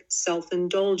egocentric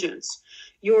self-indulgence.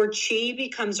 Your chi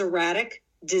becomes erratic,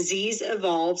 disease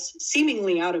evolves,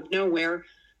 seemingly out of nowhere,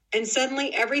 and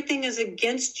suddenly everything is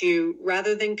against you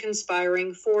rather than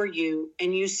conspiring for you,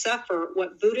 and you suffer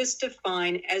what Buddhists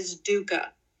define as dukkha.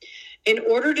 In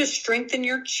order to strengthen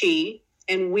your chi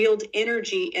and wield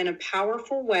energy in a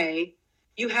powerful way,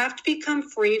 you have to become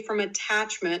free from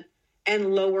attachment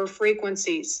and lower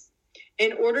frequencies.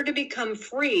 In order to become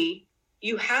free,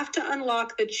 you have to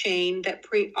unlock the chain that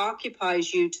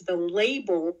preoccupies you to the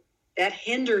label that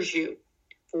hinders you.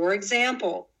 For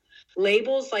example,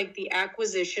 labels like the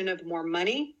acquisition of more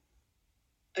money,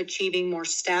 achieving more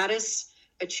status,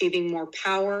 achieving more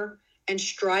power, and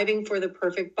striving for the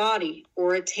perfect body,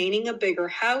 or attaining a bigger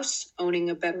house, owning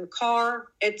a better car,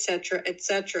 etc.,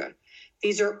 etc.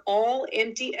 These are all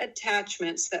empty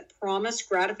attachments that promise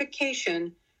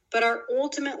gratification, but are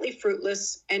ultimately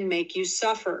fruitless and make you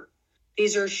suffer.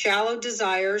 These are shallow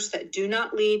desires that do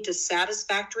not lead to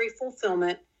satisfactory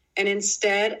fulfillment and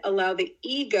instead allow the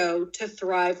ego to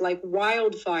thrive like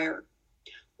wildfire.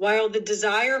 While the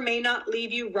desire may not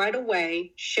leave you right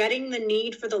away, shedding the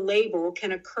need for the label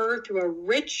can occur through a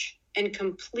rich and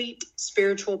complete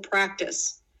spiritual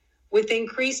practice. With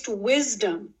increased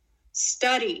wisdom,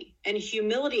 study, and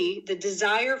humility, the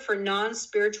desire for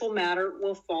non-spiritual matter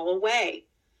will fall away,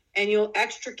 and you'll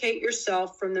extricate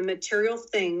yourself from the material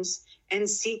things and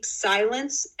seek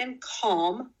silence and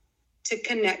calm to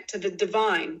connect to the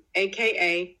divine,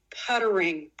 aka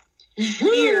puttering.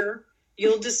 Here,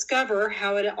 you'll discover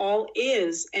how it all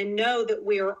is and know that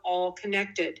we are all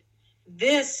connected.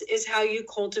 This is how you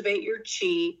cultivate your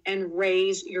chi and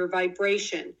raise your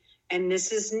vibration. And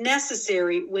this is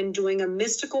necessary when doing a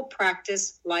mystical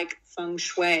practice like feng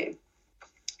shui.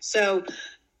 So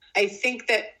I think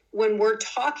that when we're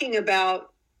talking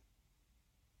about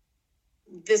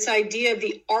this idea of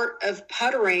the art of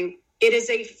puttering, it is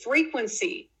a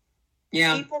frequency.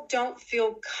 Yeah. People don't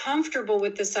feel comfortable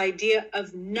with this idea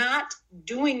of not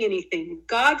doing anything.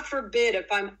 God forbid,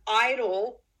 if I'm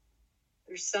idle,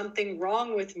 there's something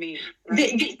wrong with me.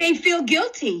 Right? They feel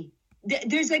guilty.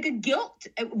 There's like a guilt,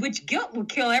 which guilt will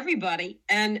kill everybody.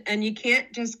 And you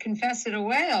can't just confess it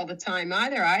away all the time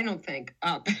either, I don't think.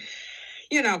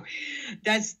 You know,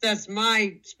 that's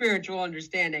my spiritual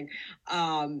understanding.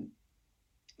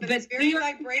 But it's very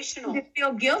vibrational. We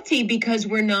feel guilty because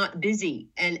we're not busy.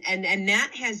 And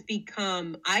that has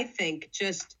become, I think,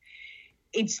 just,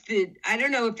 I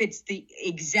don't know if it's the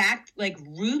exact like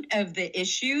root of the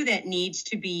issue that needs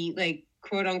to be like,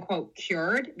 quote unquote,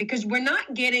 cured, because we're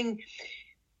not getting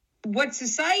what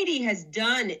society has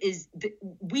done is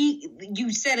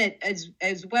you said it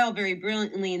as well very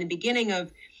brilliantly in the beginning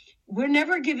of, we're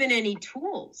never given any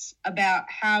tools about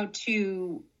how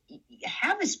to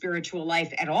have a spiritual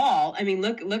life at all. I mean,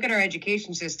 look at our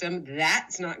education system.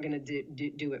 That's not going to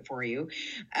do it for you.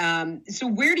 So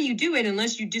where do you do it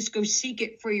unless you just go seek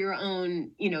it for your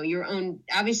own, your own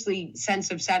obviously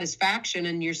sense of satisfaction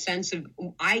and your sense of,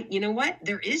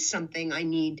 there is something I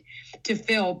need to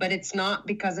fill, but it's not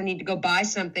because I need to go buy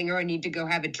something or I need to go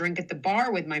have a drink at the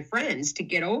bar with my friends to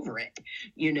get over it,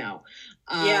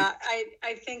 Yeah,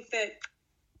 I think that,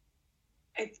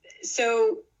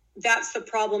 so that's the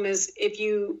problem is if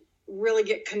you really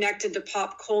get connected to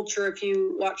pop culture, if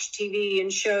you watch TV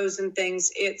and shows and things,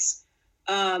 it's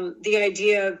the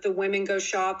idea of the women go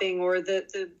shopping or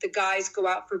the guys go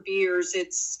out for beers.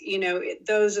 It's,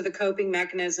 those are the coping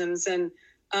mechanisms. And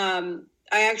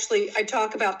I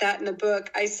talk about that in the book.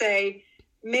 I say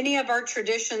many of our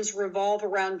traditions revolve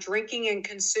around drinking and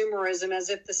consumerism as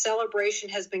if the celebration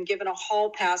has been given a hall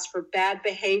pass for bad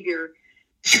behavior.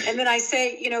 And then I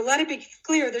say, let it be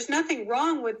clear, there's nothing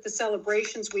wrong with the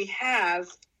celebrations we have.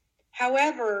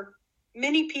 However,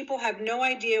 many people have no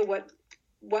idea what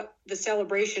the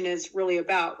celebration is really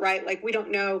about, right? Like we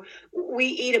don't know, we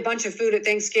eat a bunch of food at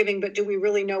Thanksgiving, but do we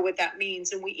really know what that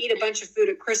means? And we eat a bunch of food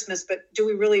at Christmas, but do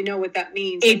we really know what that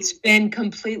means? It's been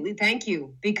completely, thank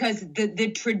you, because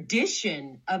the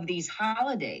tradition of these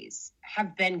holidays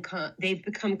they've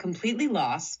become completely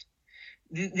lost.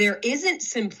 There isn't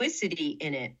simplicity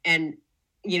in it. And,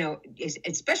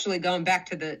 especially going back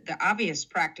to the obvious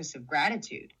practice of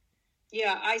gratitude.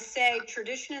 Yeah, I say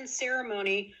tradition and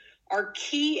ceremony are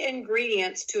key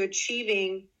ingredients to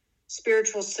achieving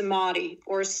spiritual samadhi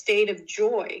or a state of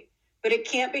joy, but it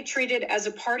can't be treated as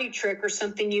a party trick or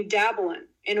something you dabble in.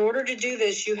 In order to do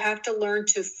this, you have to learn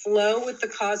to flow with the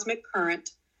cosmic current,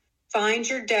 find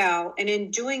your Tao, and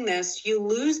in doing this, you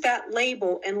lose that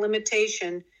label and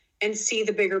limitation and see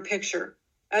the bigger picture.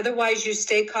 Otherwise, you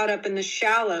stay caught up in the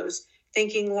shallows,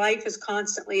 thinking life is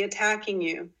constantly attacking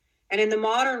you. And in the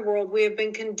modern world, we have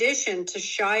been conditioned to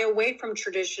shy away from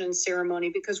tradition and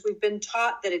ceremony because we've been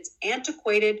taught that it's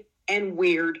antiquated and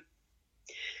weird.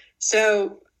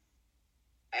 So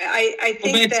I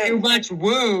think that too much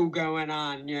woo going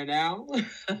on,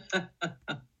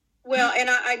 Well, and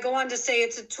I go on to say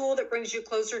it's a tool that brings you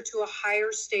closer to a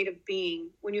higher state of being.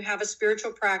 When you have a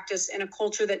spiritual practice in a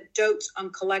culture that dotes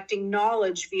on collecting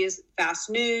knowledge via fast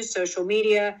news, social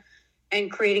media, and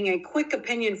creating a quick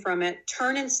opinion from it,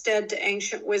 turn instead to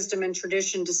ancient wisdom and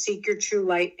tradition to seek your true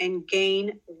light and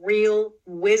gain real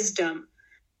wisdom.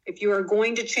 If you are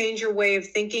going to change your way of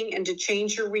thinking and to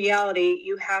change your reality,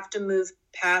 you have to move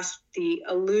past the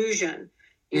illusion.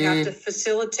 You have to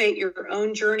facilitate your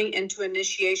own journey into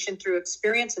initiation through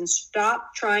experience and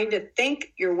stop trying to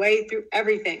think your way through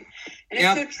everything. And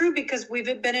it's so true because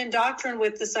we've been indoctrined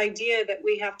with this idea that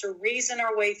we have to reason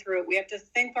our way through it. We have to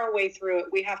think our way through it.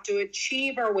 We have to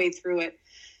achieve our way through it.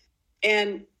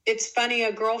 And it's funny,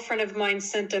 a girlfriend of mine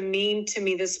sent a meme to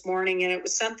me this morning, and it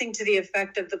was something to the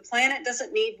effect of the planet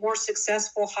doesn't need more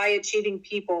successful, high-achieving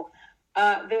people.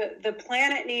 The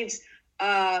planet needs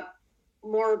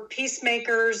more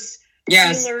peacemakers,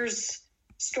 healers,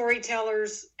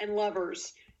 storytellers, and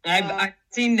lovers. I've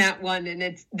seen that one, and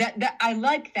it's that I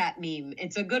like that meme.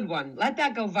 It's a good one. Let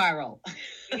that go viral.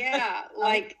 Yeah,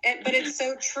 but it's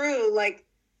so true. Like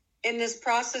in this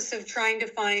process of trying to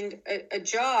find a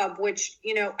job, which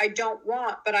I don't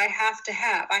want, but I have to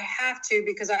have. I have to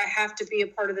because I have to be a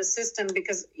part of the system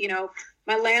because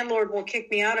my landlord will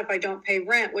kick me out if I don't pay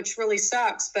rent, which really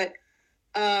sucks. But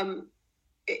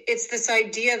it's this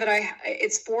idea that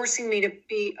it's forcing me to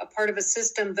be a part of a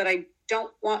system that I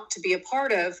don't want to be a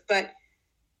part of. But,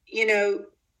 you know,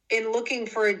 in looking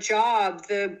for a job,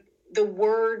 the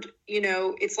word, you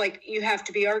know, it's like you have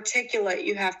to be articulate,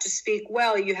 you have to speak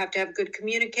well, you have to have good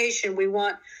communication.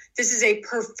 This is a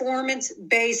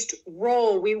performance-based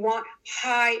role. We want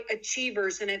high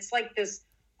achievers. And it's like this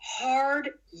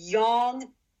hard,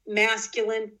 young,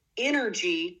 masculine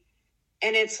energy.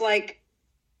 And it's like,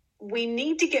 we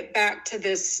need to get back to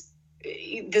this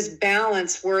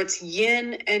balance where it's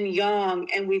yin and yang,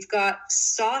 and we've got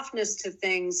softness to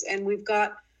things, and we've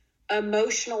got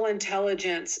emotional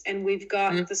intelligence, and we've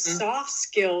got the soft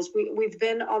skills. We've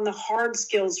been on the hard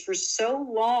skills for so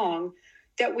long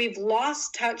that we've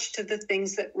lost touch to the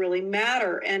things that really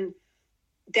matter. And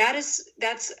that's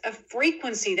a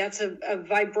frequency, that's a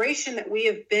vibration that we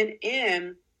have been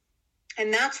in.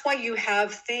 And that's why you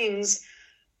have things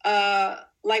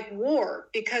like war,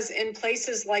 because in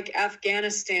places like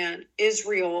Afghanistan,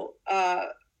 Israel,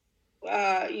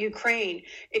 Ukraine,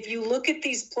 if you look at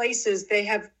these places, they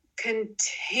have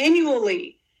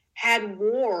continually had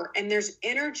war, and there's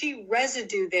energy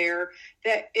residue there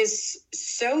that is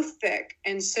so thick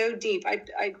and so deep.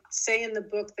 I say in the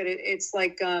book that it's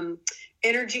like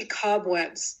energy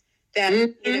cobwebs that,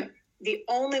 you know, the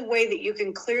only way that you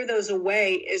can clear those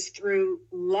away is through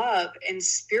love and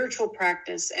spiritual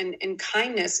practice and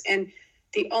kindness. And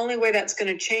the only way that's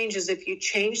going to change is if you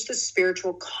change the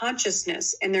spiritual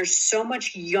consciousness. And there's so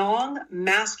much young,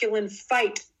 masculine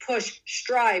fight, push,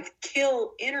 strive,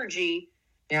 kill energy.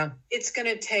 Yeah. It's going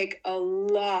to take a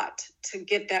lot to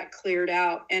get that cleared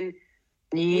out. And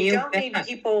we don't need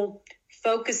people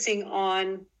focusing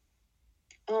on,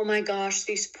 oh my gosh,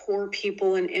 these poor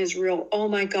people in Israel. Oh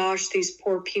my gosh, these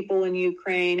poor people in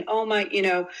Ukraine. Oh my, you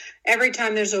know, every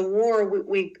time there's a war,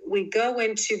 we go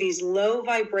into these low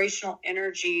vibrational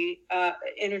energies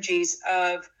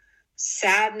of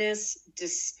sadness,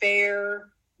 despair,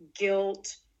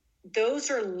 guilt. Those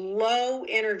are low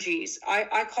energies.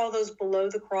 I call those below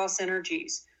the cross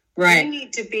energies. Right. We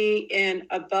need to be in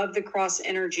above the cross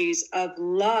energies of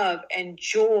love and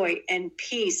joy and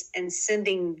peace, and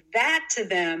sending that to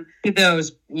them. To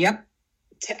those, yep.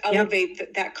 To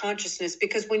elevate that consciousness.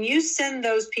 Because when you send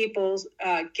those people's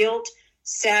guilt,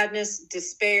 sadness,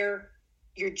 despair,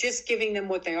 you're just giving them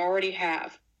what they already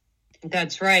have.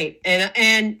 That's right.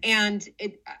 And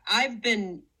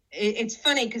it's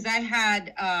funny because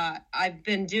I've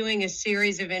been doing a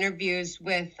series of interviews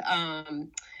with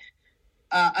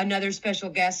another special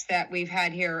guest that we've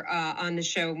had here on the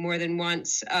show more than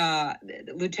once,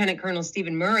 Lieutenant Colonel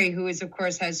Stephen Murray, who is, of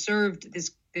course, has served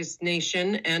this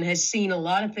nation and has seen a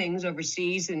lot of things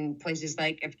overseas in places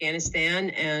like Afghanistan.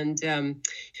 And,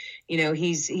 you know,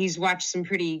 he's watched some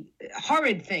pretty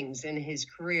horrid things in his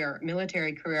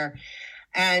military career.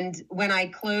 And when I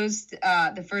closed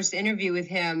the first interview with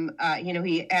him, you know,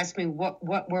 he asked me what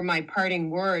were my parting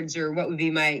words, or what would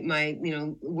be my you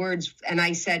know, words. And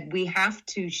I said, we have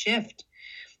to shift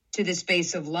to the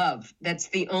space of love. That's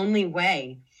the only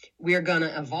way we're going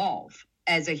to evolve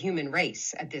as a human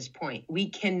race at this point. We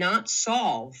cannot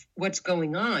solve what's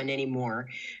going on anymore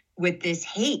with this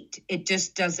hate. It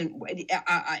just doesn't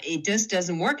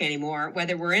work anymore,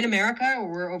 whether we're in America or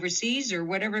we're overseas or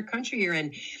whatever country you're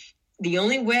in. The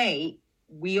only way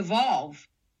we evolve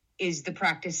is the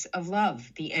practice of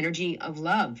love, the energy of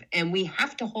love. And we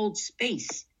have to hold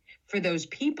space for those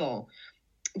people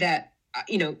that,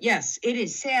 you know, yes, it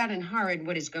is sad and horrid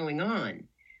what is going on,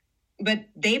 but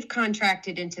they've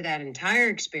contracted into that entire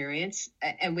experience.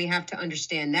 And we have to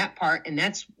understand that part. And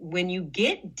that's when you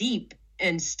get deep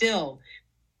and still,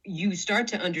 you start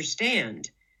to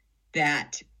understand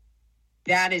that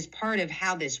that is part of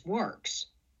how this works.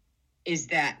 Is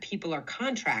that people are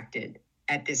contracted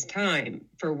at this time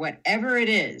for whatever it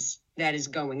is that is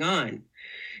going on.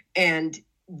 And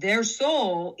their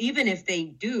soul, even if they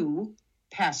do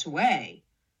pass away,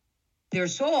 their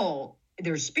soul,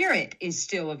 their spirit is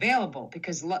still available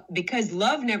because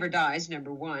love never dies,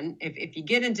 number one. If you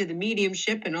get into the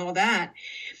mediumship and all that,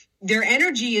 their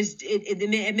energy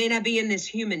it may not be in this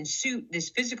human suit, this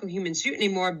physical human suit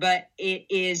anymore, but it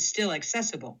is still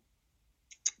accessible.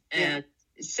 And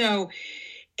so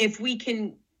if we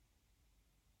can,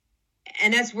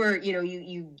 and that's where, you know,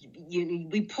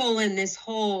 we pull in this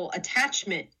whole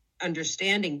attachment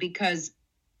understanding, because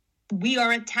we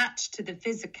are attached to the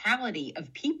physicality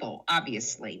of people.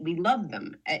 Obviously, we love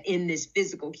them in this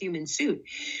physical human suit.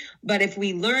 But if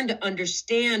we learn to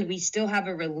understand, we still have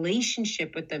a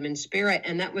relationship with them in spirit.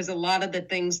 And that was a lot of the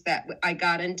things that I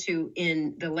got into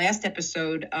in the last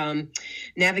episode,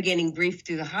 Navigating Grief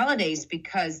Through the Holidays,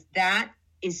 because that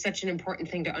is such an important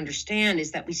thing to understand,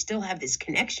 is that we still have this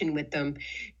connection with them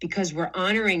because we're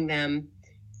honoring them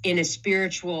in a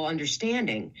spiritual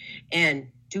understanding and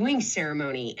doing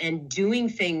ceremony and doing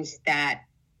things that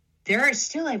they're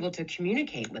still able to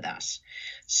communicate with us.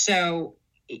 So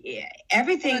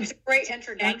everything. Well, that's a great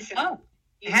introduction. A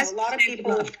lot of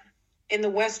people in the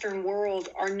Western world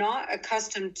are not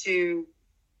accustomed to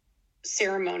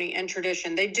ceremony and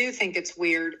tradition. They do think it's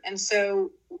weird. And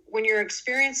so when you're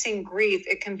experiencing grief,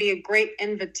 it can be a great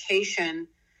invitation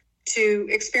to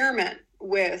experiment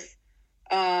with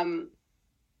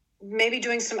maybe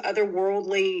doing some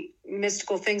otherworldly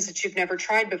mystical things that you've never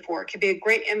tried before. It could be a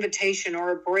great invitation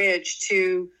or a bridge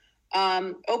to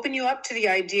open you up to the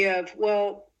idea of,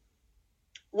 well,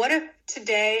 what if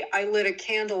today I lit a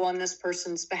candle on this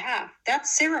person's behalf?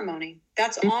 That's ceremony.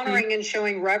 That's honoring and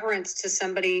showing reverence to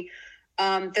somebody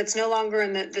that's no longer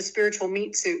in the spiritual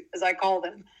meat suit, as I call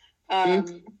them.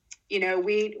 You know,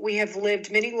 we have lived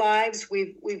many lives.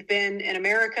 We've been in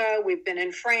America. We've been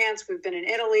in France. We've been in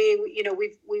Italy. You know,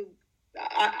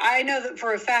 I know that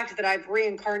for a fact that I've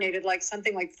reincarnated like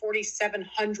something like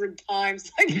 4,700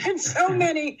 times. Like, and so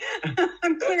many.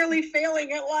 I'm clearly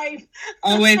failing at life.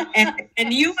 Oh,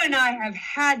 and you and I have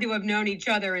had to have known each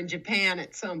other in Japan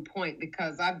at some point,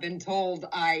 because I've been told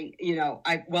I've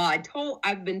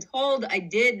been told I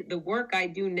did the work I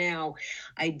do now.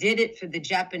 I did it for the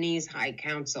Japanese High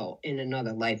Council in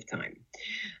another lifetime,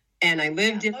 and I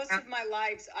lived in most of my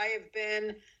lives. I have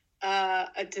been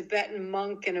a Tibetan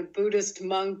monk and a Buddhist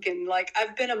monk, and like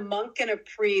I've been a monk and a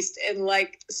priest in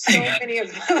like so many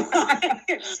of my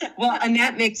lives. Well, and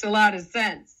that makes a lot of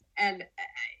sense. And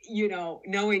you know,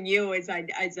 knowing you as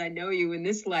I know you in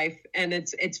this life, and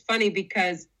it's funny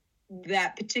because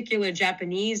that particular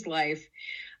Japanese life,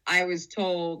 I was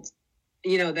told,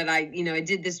 you know, that I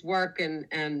did this work and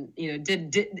you know,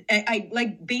 I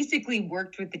like basically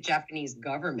worked with the Japanese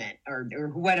government or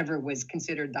whatever was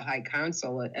considered the High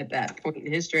Council at that point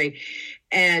in history.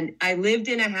 And I lived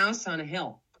in a house on a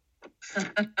hill.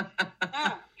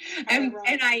 and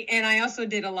I also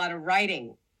did a lot of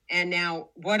writing. And now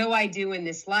what do I do in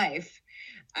this life?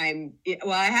 I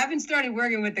haven't started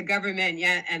working with the government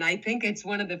yet, and I think it's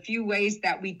one of the few ways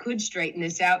that we could straighten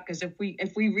this out. Because if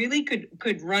we really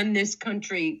could run this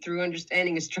country through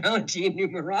understanding astrology and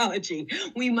numerology,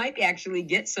 we might actually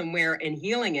get somewhere in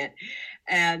healing it.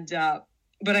 And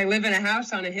but I live in a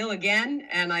house on a hill again,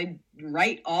 and I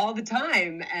write all the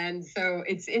time, and so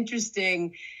it's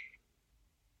interesting.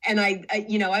 And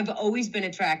I've always been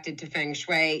attracted to Feng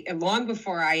Shui, and long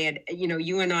before I had, you know,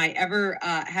 you and I ever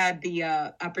had the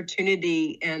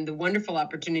opportunity and the wonderful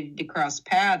opportunity to cross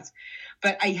paths.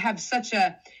 But I have such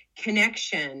a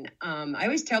connection. I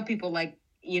always tell people, like,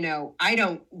 you know, I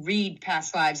don't read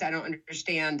past lives. I don't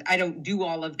understand. I don't do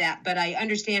all of that. But I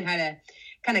understand how to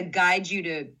kind of guide you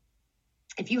to,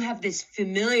 if you have this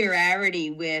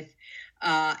familiarity with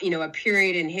a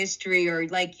period in history, or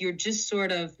like you're just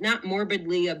sort of not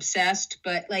morbidly obsessed,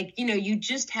 but like, you know, you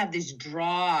just have this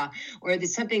draw, or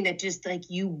there's something that just like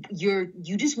you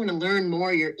just want to learn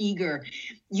more. You're eager.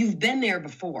 You've been there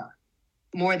before,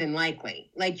 more than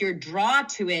likely. Like your draw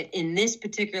to it in this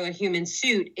particular human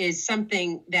suit is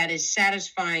something that is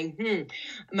satisfying.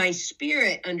 My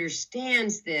spirit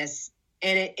understands this.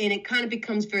 And it kind of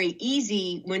becomes very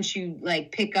easy once you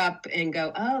like pick up and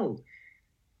go, oh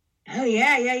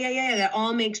yeah. That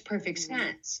all makes perfect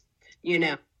sense, you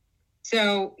know?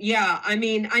 So, yeah, I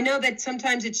mean, I know that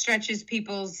sometimes it stretches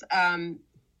people's, I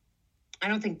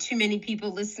don't think too many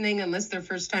people listening, unless they're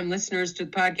first-time listeners to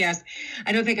the podcast,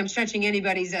 I don't think I'm stretching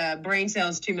anybody's brain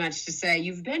cells too much to say,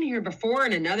 you've been here before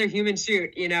in another human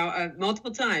suit, you know,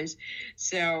 multiple times.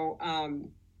 So,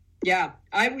 yeah,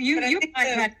 I've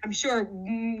had, I'm sure,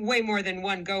 way more than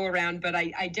one go around, but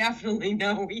I definitely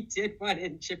know we did one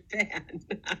in Japan.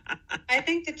 I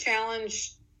think the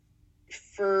challenge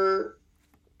for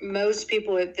most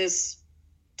people at this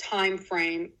time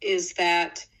frame is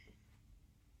that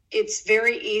it's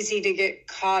very easy to get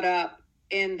caught up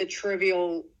in the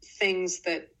trivial things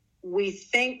that we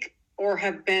think or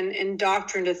have been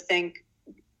indoctrined to think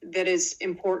that is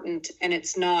important, and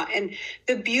it's not. And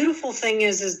the beautiful thing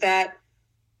is that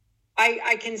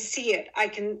I can see it. I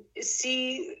can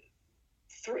see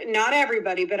through, not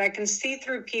everybody, but I can see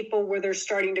through people where they're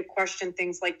starting to question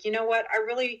things like, you know what,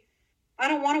 I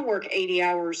don't want to work 80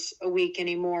 hours a week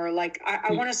anymore. Like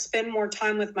I want to spend more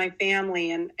time with my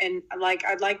family, and like,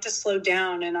 I'd like to slow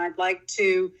down, and I'd like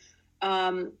to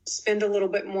spend a little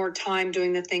bit more time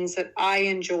doing the things that I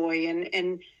enjoy.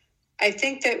 And I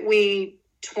think that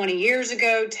 20 years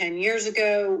ago, 10 years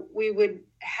ago, we would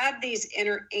have these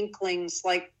inner inklings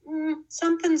like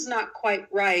something's not quite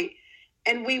right.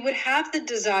 And we would have the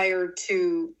desire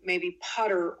to maybe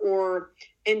putter or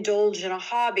indulge in a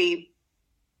hobby,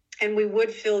 and we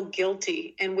would feel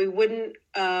guilty, and we wouldn't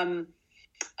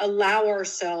allow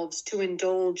ourselves to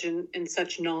indulge in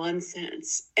such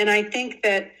nonsense. And I think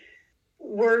that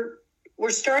we're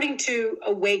starting to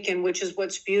awaken, which is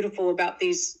what's beautiful about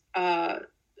these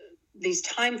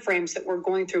time frames that we're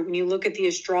going through. When you look at the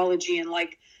astrology and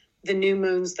like the new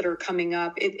moons that are coming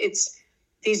up, it's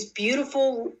these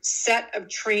beautiful set of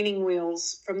training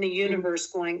wheels from the universe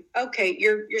going, okay,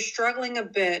 you're struggling a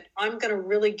bit. I'm going to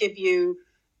really give you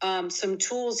some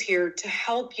tools here to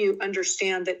help you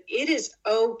understand that it is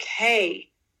okay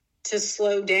to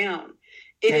slow down.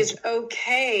 It is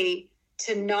okay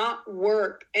to not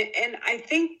work. And I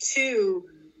think too,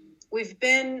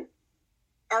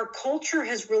 our culture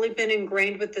has really been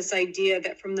ingrained with this idea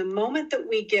that from the moment that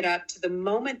we get up to the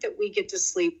moment that we get to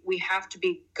sleep, we have to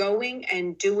be going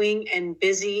and doing and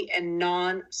busy and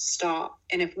non-stop.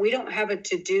 And if we don't have a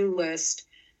to-do list,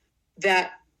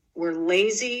 that we're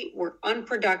lazy, we're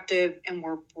unproductive, and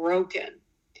we're broken.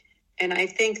 And I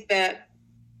think that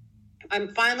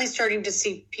I'm finally starting to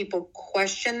see people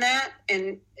question that,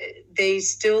 and they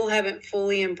still haven't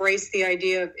fully embraced the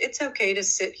idea of it's okay to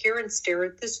sit here and stare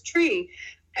at this tree.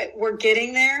 We're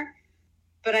getting there,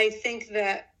 but I think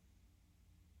that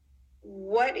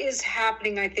what is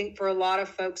happening, I think, for a lot of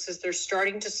folks is they're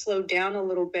starting to slow down a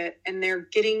little bit, and they're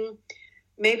getting,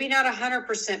 maybe not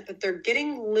 100%, but they're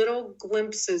getting little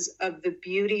glimpses of the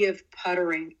beauty of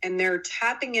puttering, and they're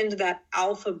tapping into that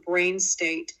alpha brain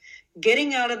state,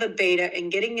 getting out of the beta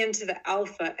and getting into the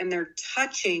alpha, and they're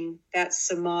touching that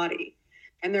samadhi.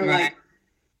 And they're like,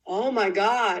 oh my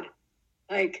God,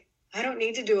 like, I don't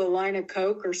need to do a line of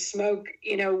coke or smoke,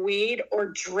 weed or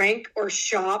drink or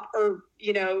shop or,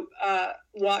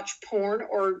 watch porn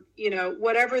or,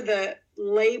 whatever the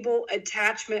label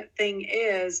attachment thing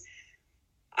is.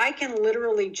 I can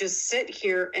literally just sit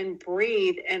here and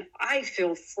breathe, and I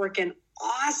feel freaking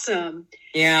awesome.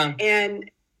 Yeah. And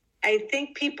I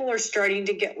think people are starting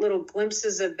to get little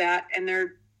glimpses of that, and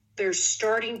they're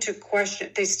starting to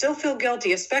question. They still feel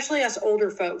guilty, especially us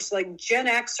older folks like Gen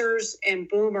Xers and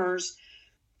boomers.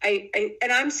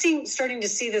 I'm starting to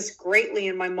see this greatly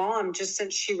in my mom. Just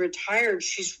since she retired,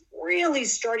 she's really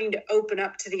starting to open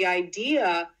up to the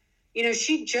idea.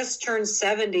 She just turned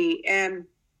 70, and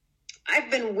I've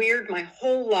been weird my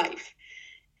whole life.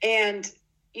 And,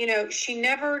 she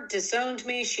never disowned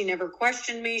me. She never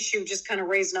questioned me. She would just kind of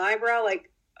raise an eyebrow like,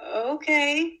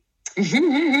 okay.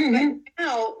 But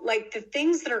now, like, the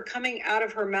things that are coming out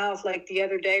of her mouth, like the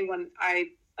other day when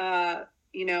I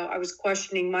was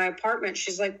questioning my apartment,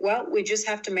 she's like, well, we just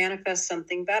have to manifest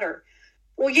something better.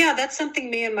 Well, yeah, that's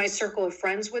something me and my circle of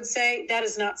friends would say. That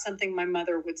is not something my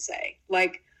mother would say.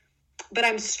 But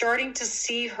I'm starting to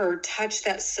see her touch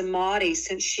that samadhi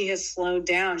since she has slowed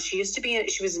down. She was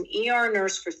an ER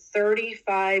nurse for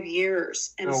 35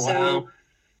 years. And so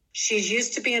she's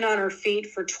used to being on her feet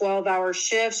for 12-hour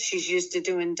shifts. She's used to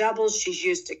doing doubles. She's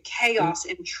used to chaos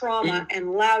and trauma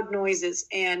and loud noises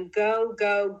and go,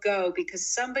 go, go, because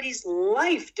somebody's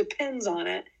life depends on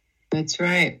it. That's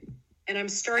right. And I'm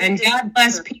starting and God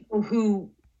bless people who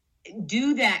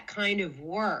do that kind of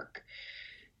work,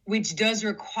 which does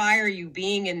require you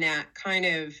being in that kind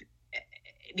of,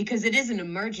 because it is an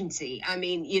emergency. I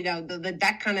mean,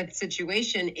 that kind of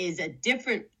situation is a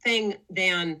different thing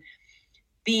than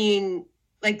being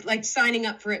like signing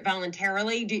up for it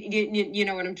voluntarily. You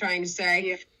know what I'm trying to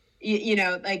say?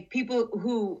 Yeah. Like people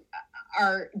who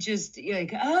are just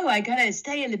like, oh, I gotta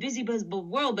stay in the busy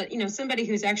world. But, somebody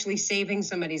who's actually saving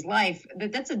somebody's life,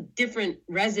 that's a different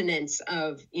resonance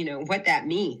of, what that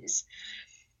means.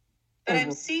 But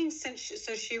I'm seeing so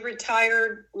she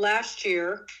retired last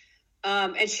year,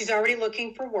 and she's already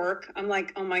looking for work. I'm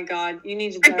like, oh my God, you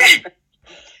need to do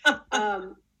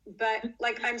that.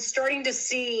 But I'm starting to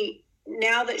see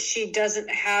now that she doesn't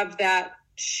have that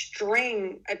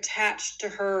string attached to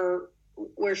her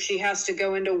where she has to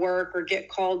go into work or get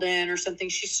called in or something.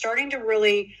 She's starting to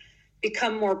really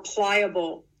become more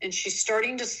pliable, and she's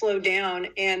starting to slow down.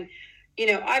 And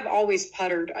I've always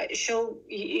puttered. She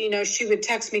would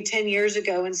text me 10 years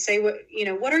ago and say,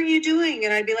 what are you doing?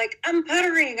 And I'd be like, I'm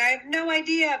puttering. I have no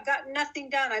idea. I've got nothing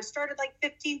done. I've started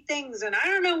 15 things and I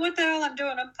don't know what the hell I'm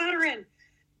doing. I'm puttering.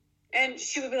 And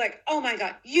she would be like, oh my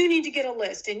God, you need to get a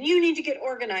list and you need to get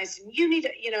organized and you need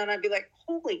to, and I'd be like,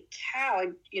 holy cow.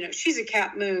 And, she's a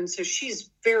cat moon. So she's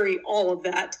very all of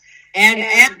that. And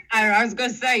I was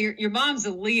going to say, your mom's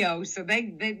a Leo, so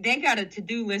they got a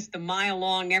to-do list a mile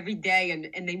long every day,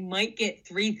 and they might get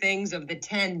 3 things of the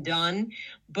 10 done,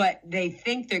 but they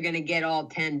think they're going to get all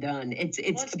 10 done. It's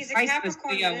the priceless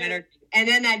Leo energy. And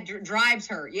then that drives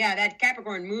her. Yeah, that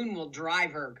Capricorn moon will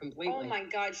drive her completely. Oh my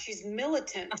God, she's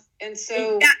militant. And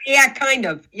so... Yeah, kind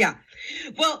of. Yeah.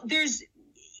 Well,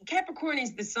 Capricorn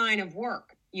is the sign of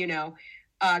work,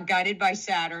 guided by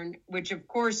Saturn, which of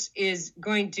course is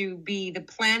going to be the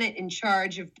planet in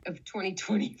charge of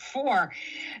 2024.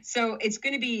 So it's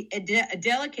going to be a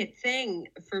delicate thing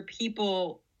for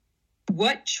people.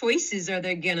 What choices are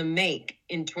they going to make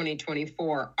in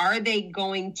 2024? Are they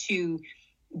going to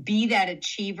be that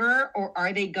achiever, or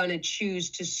are they going to choose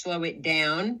to slow it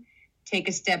down, take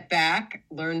a step back,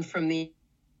 learn from the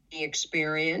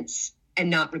experience, and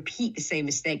not repeat the same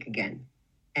mistake again?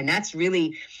 And that's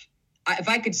really, if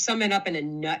I could sum it up in a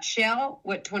nutshell,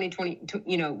 what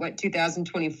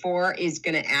 2024 is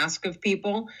going to ask of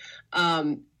people,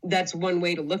 that's one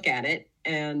way to look at it.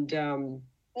 And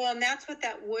well, and that's what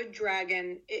that wood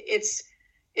dragon, it's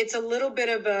a little bit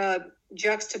of a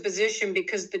juxtaposition,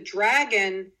 because the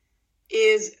dragon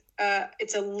is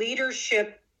it's a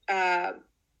leadership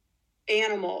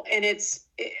animal, and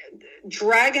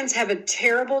dragons have a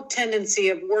terrible tendency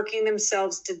of working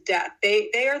themselves to death.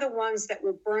 They are the ones that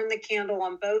will burn the candle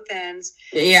on both ends.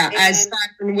 Yeah, as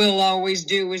Saturn will always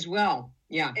do as well.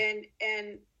 Yeah. And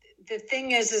the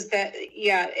thing is that,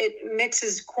 yeah, it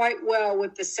mixes quite well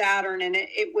with the Saturn, and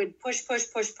it would push.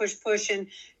 And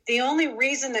the only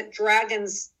reason that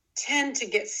dragons tend to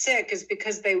get sick is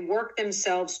because they work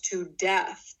themselves to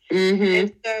death. Mm-hmm.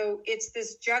 And so it's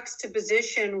this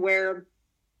juxtaposition where,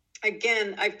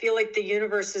 again, I feel like the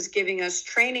universe is giving us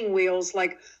training wheels.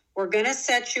 Like, we're going to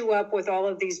set you up with all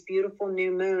of these beautiful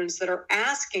new moons that are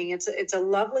asking. It's a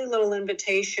lovely little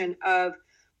invitation of,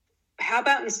 how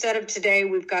about instead of today,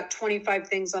 we've got 25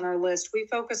 things on our list. We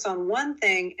focus on one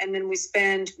thing, and then we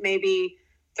spend maybe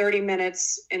 30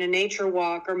 minutes in a nature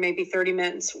walk, or maybe 30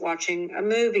 minutes watching a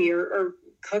movie, or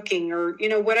cooking, or,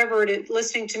 whatever it is.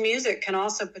 Listening to music can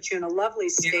also put you in a lovely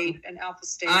state, an alpha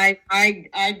state.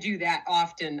 I do that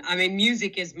often. I mean,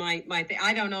 music is my thing.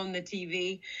 I don't own the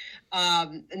TV.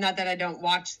 Not that I don't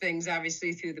watch things,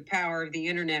 obviously, through the power of the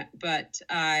internet, but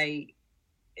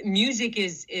music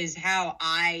is how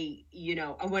I,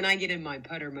 when I get in my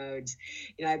putter modes,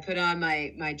 I put on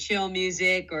my chill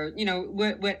music, or,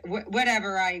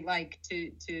 whatever I like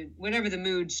to whatever the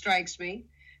mood strikes me.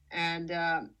 And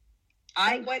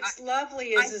what's lovely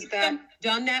is that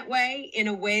done that way, in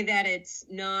a way that it's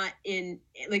not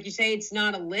like you say, it's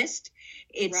not a list.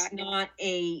 It's right. Not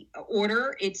a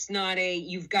order. It's not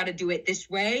you've got to do it this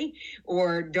way,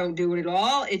 or don't do it at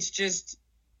all.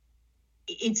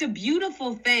 It's a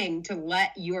beautiful thing to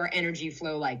let your energy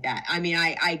flow like that. I mean,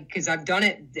 because I've done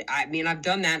it. I mean, I've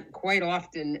done that quite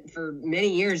often for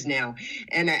many years now.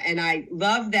 And I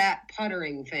love that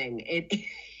puttering thing.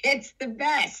 It's the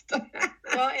best.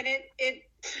 Well, and it,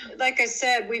 like I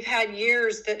said, we've had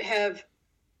years that have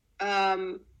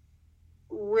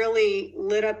really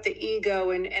lit up the ego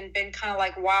and been kind of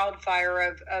like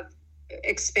wildfire of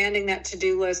expanding that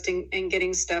to-do list and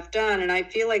getting stuff done. And I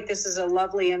feel like this is a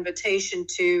lovely invitation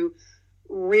to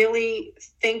really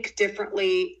think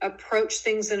differently, approach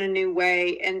things in a new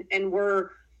way. And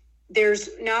there's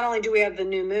not only do we have the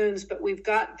new moons, but we've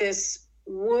got this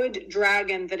wood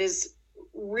dragon that is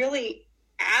really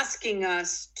asking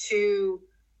us to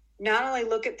not only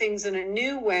look at things in a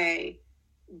new way,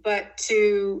 but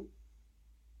to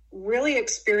really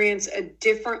experience a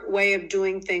different way of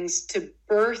doing things, to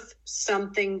birth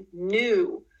something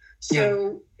new.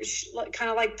 So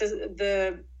kind of like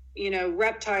the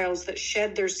reptiles that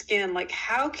shed their skin, like,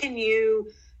 how can you,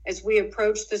 as we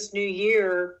approach this new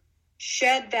year,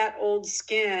 shed that old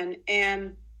skin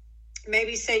and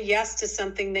maybe say yes to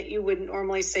something that you wouldn't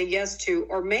normally say yes to?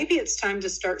 Or maybe it's time to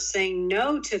start saying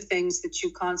no to things that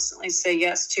you constantly say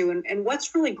yes to. And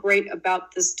what's really great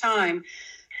about this time,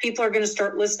 people are going to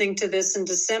start listening to this in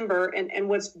December. And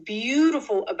what's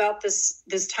beautiful about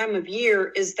this time of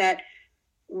year is that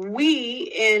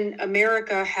we in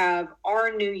America have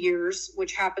our New Year's,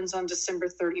 which happens on December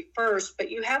 31st, but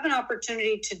you have an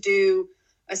opportunity to do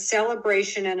a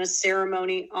celebration and a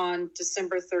ceremony on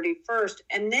December 31st.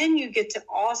 And then you get to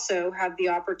also have the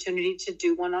opportunity to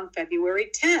do one on February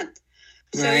 10th.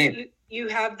 So right. you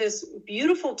have this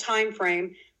beautiful time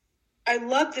frame. I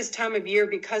love this time of year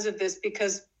because of this,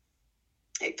 because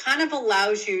it kind of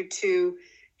allows you to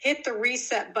hit the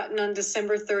reset button on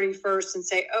December 31st and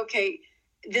say, okay,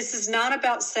 this is not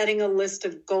about setting a list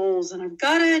of goals and I've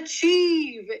got to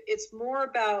achieve. It's more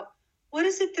about, what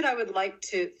is it that I would like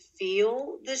to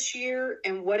feel this year?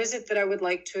 And what is it that I would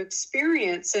like to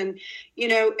experience? And,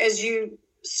 as you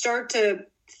start to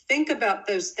think about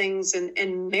those things and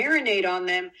marinate on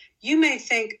them, you may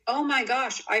think, oh my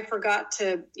gosh, I forgot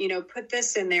to, put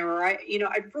this in there. Or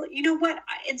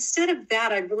instead of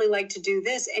that, I'd really like to do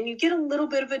this. And you get a little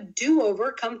bit of a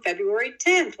do-over come February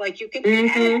 10th. Like you can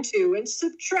add to and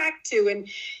subtract to, and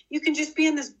you can just be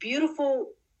in this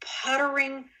beautiful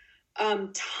puttering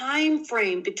time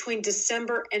frame between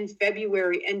December and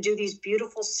February and do these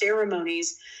beautiful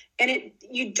ceremonies. And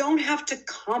you don't have to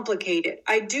complicate it.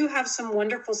 I do have some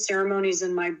wonderful ceremonies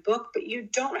in my book, but you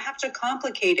don't have to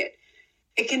complicate it.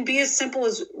 It can be as simple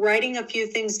as writing a few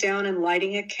things down and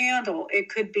lighting a candle. It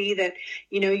could be that,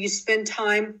 you spend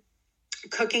time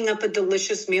cooking up a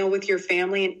delicious meal with your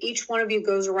family, and each one of you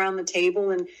goes around the table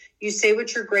and you say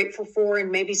what you're grateful for and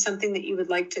maybe something that you would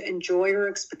like to enjoy or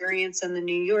experience in the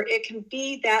new year. It can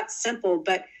be that simple,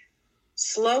 but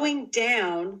slowing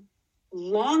down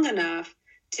long enough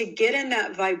to get in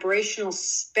that vibrational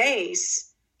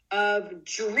space of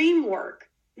dream work.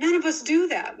 None of us do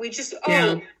that. We just,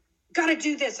 got to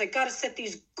do this. I got to set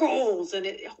these goals. And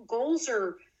goals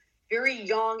are very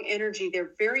young energy.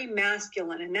 They're very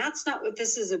masculine. And that's not what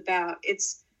this is about.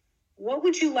 It's what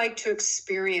would you like to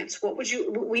experience?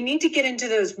 We need to get into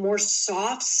those more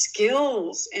soft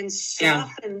skills and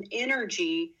soften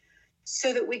energy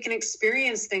so that we can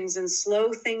experience things and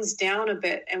slow things down a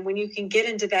bit. And when you can get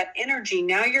into that energy,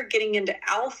 now you're getting into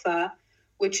alpha,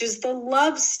 which is the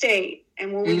love state.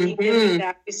 And when we can get into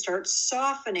that, we start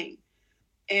softening.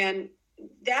 And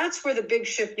that's where the big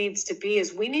shift needs to be,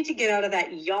 is we need to get out of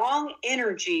that yang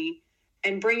energy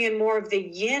and bring in more of the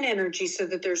yin energy so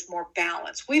that there's more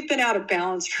balance. We've been out of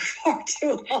balance for far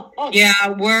too long. Yeah,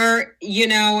 we're,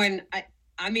 and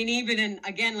I mean, even in,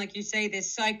 again, like you say,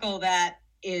 this cycle that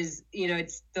is,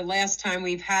 it's the last time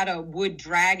we've had a wood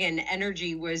dragon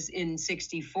energy was in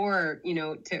 64,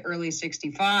 to early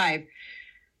 65.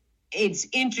 It's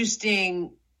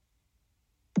interesting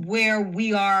where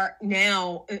we are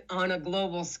now on a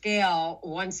global scale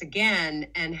once again,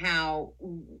 and how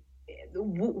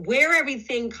where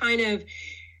everything kind of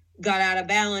got out of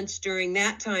balance during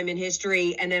that time in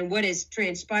history, and then what has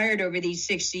transpired over these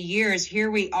 60 years.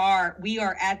 Here we are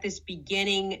at this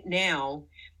beginning now,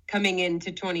 coming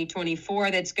into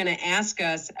 2024, that's going to ask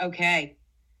us, okay,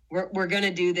 we're going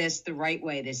to do this the right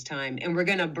way this time, and we're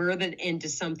going to birth it into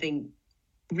something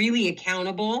really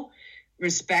accountable,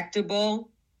 respectable,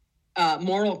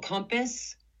 moral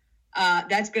compass.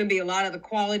 That's going to be a lot of the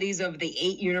qualities of the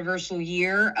 8 universal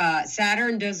year.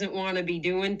 Saturn doesn't want to be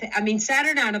doing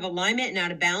Saturn out of alignment and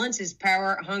out of balance is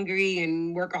power hungry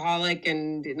and workaholic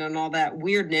and all that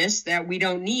weirdness that we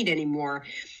don't need anymore.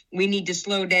 We need to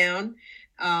slow down.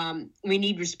 We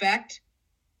need respect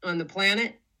on the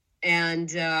planet. And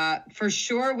for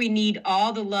sure, we need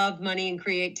all the love, money, and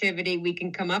creativity we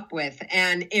can come up with.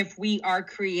 And if we are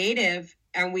creative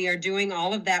and we are doing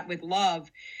all of that with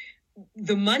love,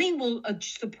 the money will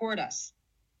support us.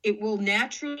 It will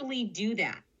naturally do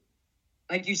that,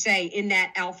 like you say, in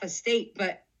that alpha state.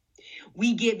 But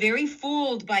we get very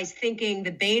fooled by thinking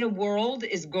the beta world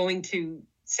is going to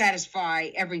satisfy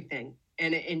everything.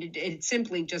 And it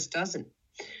simply just doesn't.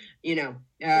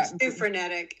 It's too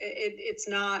frenetic. It's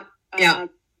not.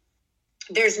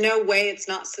 There's no way it's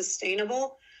not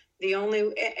sustainable.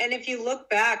 And if you look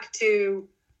back to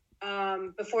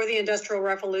before the Industrial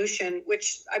Revolution,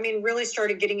 which really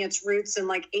started getting its roots in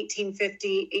like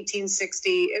 1850, 1860,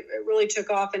 it really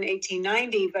took off in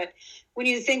 1890. But when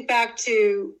you think back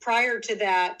to prior to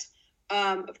that,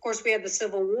 of course we had the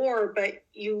Civil War, but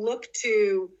you look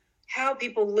to how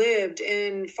people lived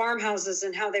in farmhouses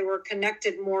and how they were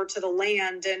connected more to the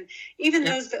land. And even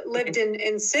those that lived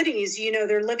in cities,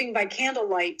 they're living by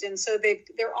candlelight. And so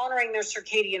they're honoring their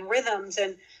circadian rhythms,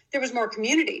 and there was more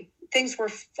community. Things were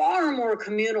far more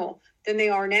communal than they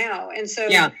are now. And so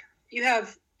you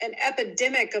have an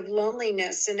epidemic of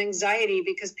loneliness and anxiety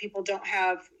because people don't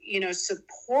have,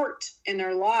 support in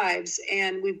their lives.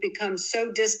 And we've become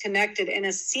so disconnected in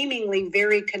a seemingly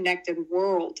very connected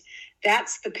world.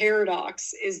 That's the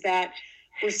paradox, is that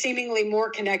we're seemingly more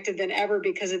connected than ever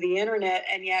because of the internet,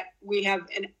 and yet we have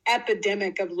an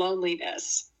epidemic of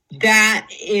loneliness. That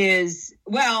is,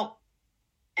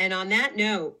 and on that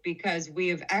note, because we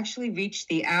have actually reached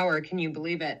the hour, can you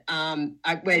believe it? I'm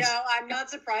not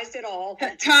surprised at all.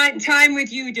 Time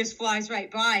with you just flies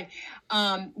right by.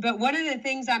 But one of the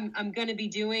things I'm going to be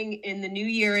doing in the new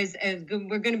year is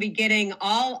we're going to be getting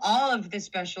all of the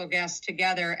special guests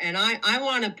together, and I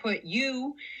want to put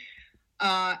you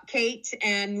Kate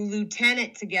and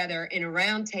Lieutenant together in a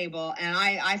round table, and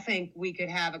I think we could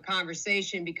have a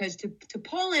conversation, because to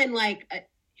pull in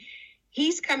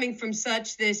he's coming from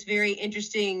such this very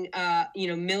interesting,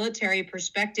 military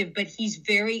perspective, but he's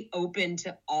very open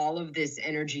to all of this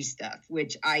energy stuff,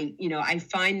 which I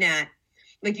find that,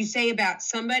 like you say about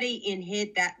somebody in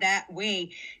HIT, that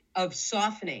way of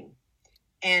softening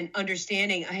and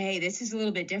understanding, hey, this is a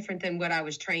little bit different than what I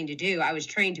was trained to do. I was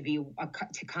trained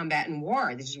to combat in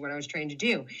war. This is what I was trained to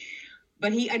do.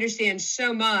 But he understands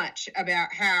so much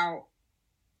about how,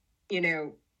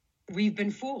 we've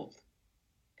been fooled.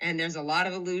 And there's a lot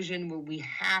of illusion where we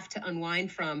have to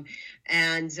unwind from.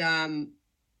 And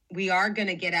we are going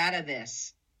to get out of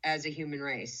this as a human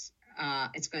race.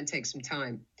 It's going to take some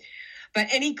time. But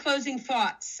any closing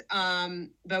thoughts?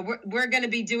 But we're going to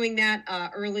be doing that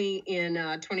early in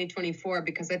 2024,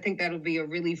 because I think that'll be a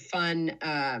really fun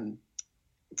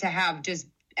to have just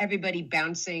everybody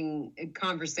bouncing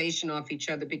conversation off each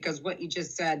other, because what you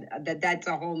just said, that's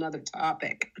a whole nother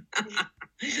topic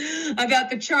about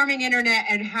the charming internet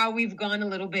and how we've gone a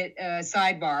little bit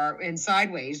sidebar and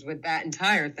sideways with that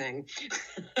entire thing.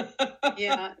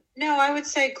 Yeah. No, I would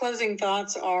say closing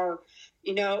thoughts are,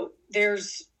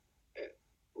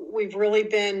 we've really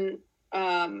been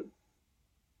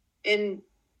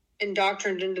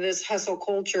indoctrinated into this hustle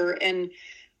culture and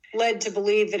led to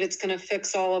believe that it's going to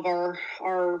fix all of our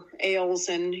ails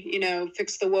and,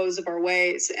 fix the woes of our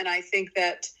ways. And I think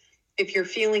that if you're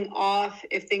feeling off,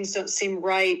 if things don't seem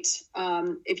right,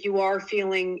 if you are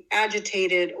feeling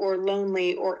agitated or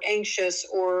lonely or anxious,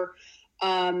 or,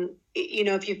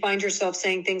 if you find yourself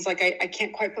saying things like, I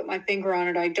can't quite put my finger on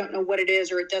it, I don't know what it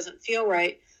is, or it doesn't feel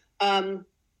right,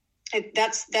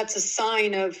 that's a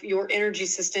sign of your energy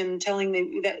system telling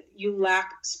you that you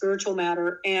lack spiritual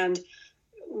matter. And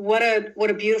what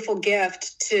a beautiful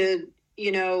gift to,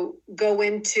 go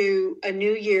into a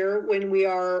new year when we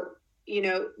are,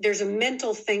 there's a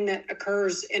mental thing that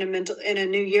occurs in a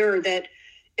new year, that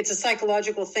it's a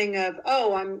psychological thing of,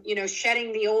 I'm,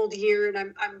 shedding the old year and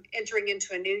I'm entering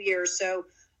into a new year. So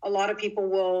a lot of people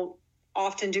will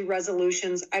often do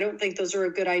resolutions. I don't think those are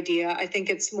a good idea. I think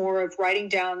it's more of writing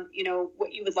down,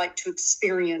 what you would like to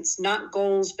experience, not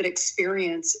goals, but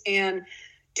experience, and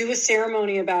do a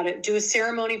ceremony about it. Do a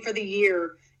ceremony for the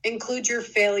year. Include your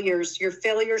failures. Your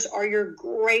failures are your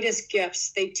greatest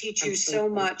gifts. They teach you so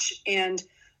much and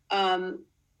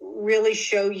really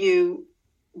show you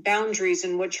boundaries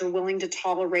and what you're willing to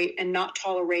tolerate and not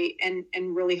tolerate, and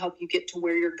really help you get to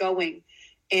where you're going.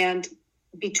 And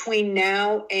between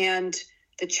now and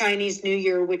the Chinese New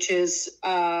Year, which is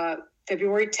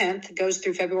February 10th, goes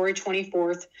through February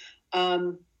 24th,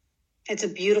 it's a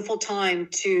beautiful time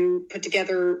to put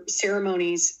together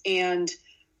ceremonies and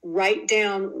write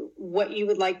down what you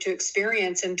would like to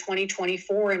experience in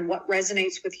 2024 and what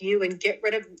resonates with you, and get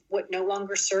rid of what no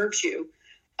longer serves you.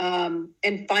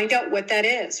 And find out what that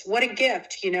is. What a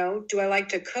gift, do I like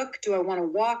to cook? Do I want to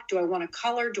walk? Do I want to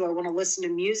color? Do I want to listen to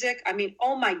music? I mean,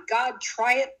 oh my God,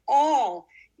 try it all,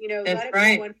 let it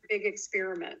be one big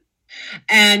experiment.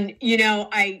 And,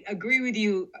 I agree with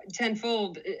you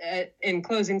tenfold in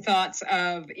closing thoughts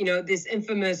of, this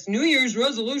infamous New Year's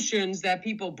resolutions that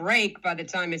people break by the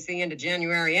time it's the end of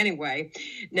January anyway,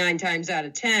 9 times out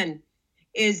of 10.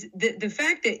 Is the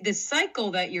fact that the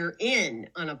cycle that you're in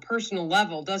on a personal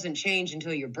level doesn't change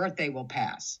until your birthday will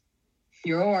pass,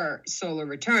 your solar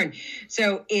return.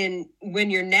 So when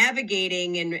you're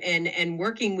navigating and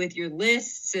working with your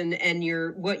lists and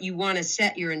your what you want to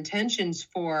set your intentions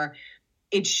for,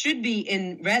 it should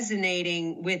be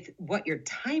resonating with what your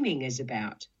timing is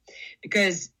about,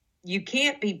 because you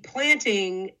can't be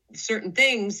planting certain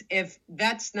things if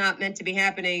that's not meant to be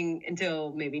happening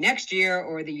until maybe next year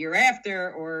or the year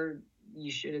after, or you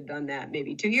should have done that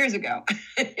maybe 2 years ago.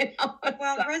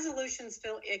 Well, resolutions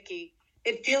feel icky.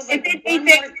 It feels like one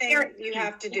more thing you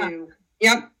have to do.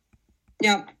 Yep.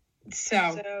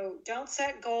 So don't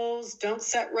set goals, don't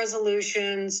set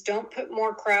resolutions, don't put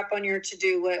more crap on your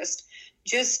to-do list.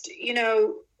 Just,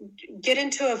 get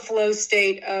into a flow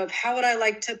state of, how would I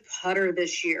like to putter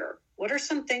this year? What are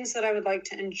some things that I would like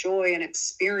to enjoy and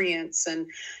experience? And,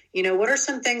 what are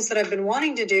some things that I've been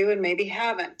wanting to do and maybe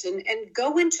haven't? And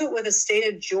go into it with a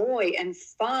state of joy and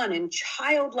fun and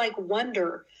childlike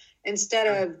wonder, instead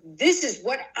of, this is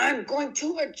what I'm going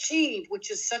to achieve, which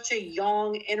is such a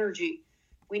yang energy.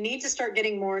 We need to start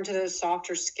getting more into those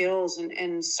softer skills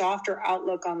and softer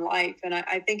outlook on life. And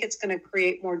I think it's going to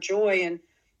create more joy. And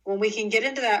when we can get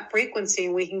into that frequency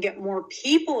and we can get more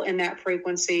people in that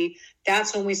frequency,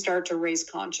 that's when we start to raise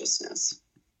consciousness.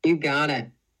 You got it.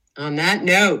 On that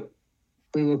note,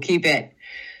 we will keep it.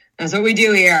 That's what we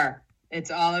do here. It's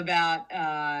all about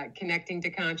connecting to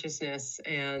consciousness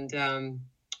and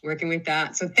working with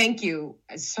that. So thank you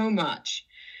so much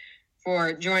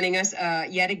for joining us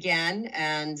yet again.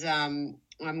 And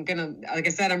I'm going to, like I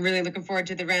said, I'm really looking forward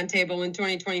to the roundtable in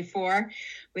 2024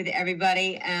 with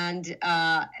everybody. And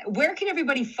where can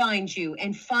everybody find you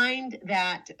and find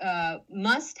that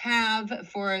must have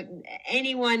for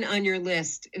anyone on your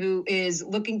list who is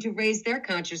looking to raise their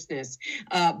consciousness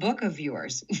book of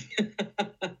yours?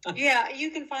 Yeah,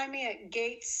 you can find me at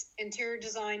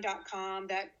gatesinteriordesign.com.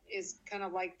 That is kind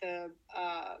of like the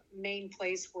main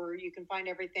place where you can find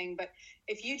everything. But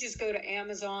if you just go to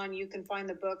Amazon, you can find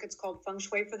the book. It's called Feng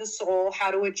Shui for the Soul,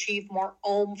 How to Achieve More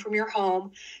Om from Your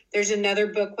Home. There's another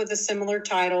book with a similar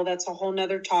title. That's a whole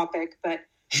nother topic. But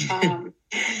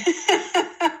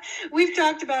we've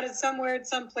talked about it somewhere at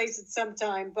some place at some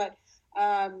time. But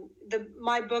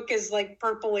my book is like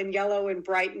purple and yellow and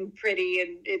bright and pretty,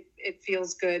 and it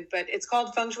feels good. But it's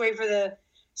called Feng Shui for the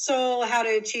Soul, How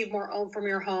to Achieve More Om from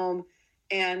Your Home.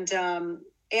 And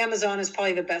Amazon is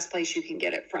probably the best place you can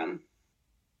get it from.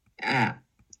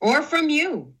 Or from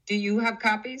you. Do you have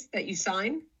copies that you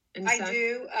sign? I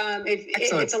do.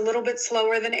 It's a little bit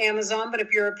slower than Amazon, but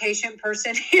if you're a patient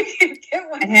person, you can get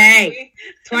one. Hey,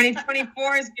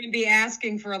 2024 is going to be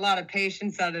asking for a lot of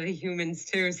patience out of the humans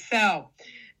too. So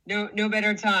no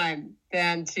better time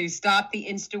than to stop the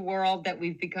Insta world that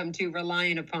we've become too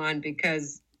reliant upon,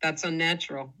 because that's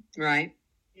unnatural, right?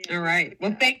 Yeah. All right.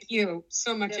 Well, thank you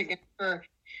so much again for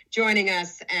joining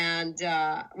us, and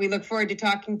we look forward to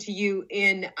talking to you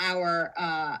in our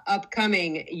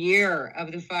upcoming year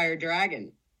of the Fire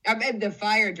Dragon. The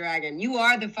Fire Dragon. You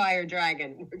are the Fire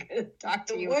Dragon. We're going to talk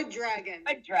to you. The Wood Dragon.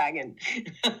 Wood Dragon.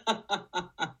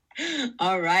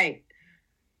 All right.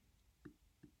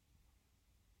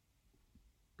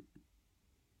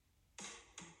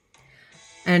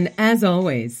 And as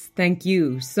always, thank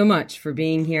you so much for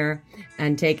being here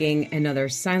and taking another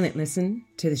silent listen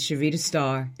to the Shavita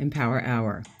Star Empower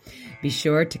Hour. Be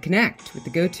sure to connect with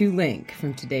the go-to link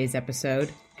from today's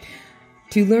episode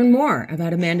to learn more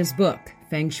about Amanda's book,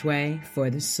 Feng Shui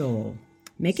for the Soul.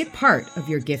 Make it part of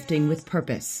your gifting with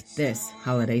purpose this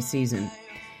holiday season.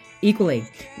 Equally,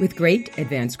 with great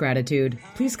advanced gratitude,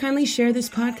 please kindly share this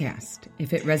podcast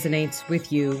if it resonates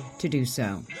with you to do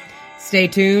so. Stay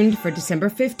tuned for December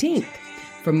 15th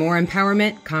for more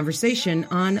empowerment conversation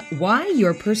on why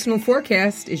your personal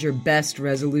forecast is your best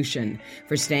resolution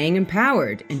for staying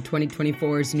empowered in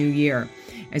 2024's new year,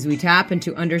 as we tap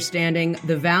into understanding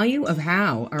the value of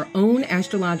how our own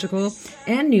astrological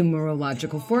and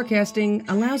numerological forecasting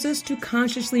allows us to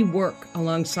consciously work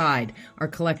alongside our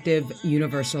collective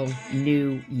universal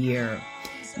new year.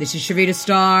 This is Shavita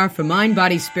Star from Mind,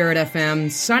 Body, Spirit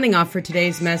FM, signing off for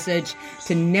today's message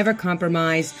to never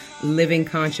compromise living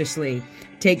consciously.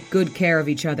 Take good care of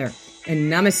each other. And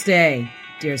namaste,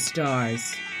 dear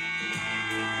stars.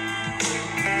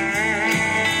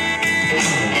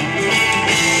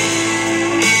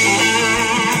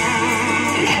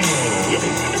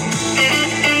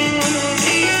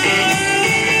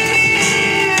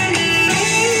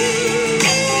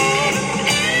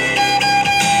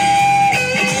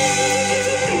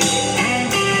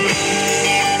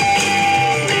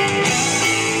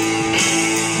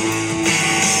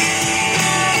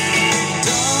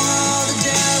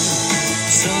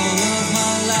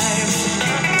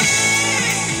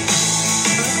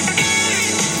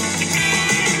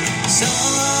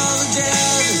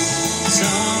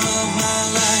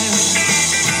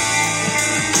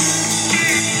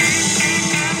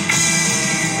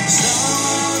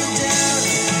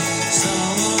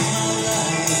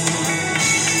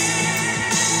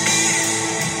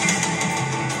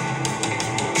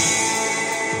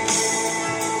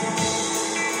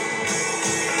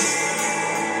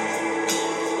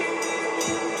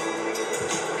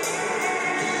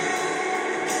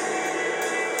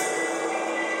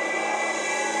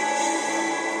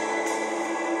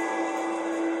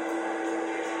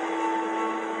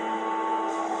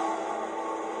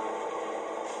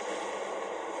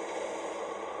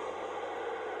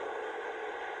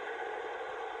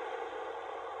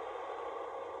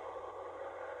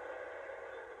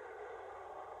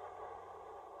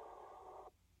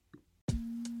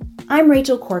 I'm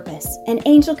Rachel Corpus, an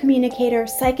angel communicator,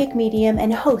 psychic medium,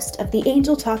 and host of the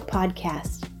Angel Talk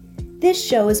podcast. This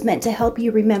show is meant to help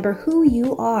you remember who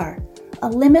you are, a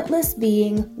limitless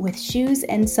being with shoes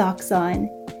and socks on.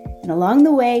 And along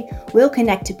the way, we'll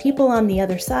connect to people on the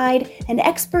other side and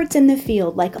experts in the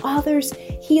field like authors,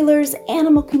 healers,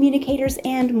 animal communicators,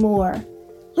 and more.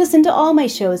 Listen to all my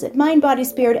shows at Mind, Body,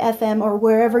 Spirit FM or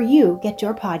wherever you get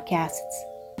your podcasts.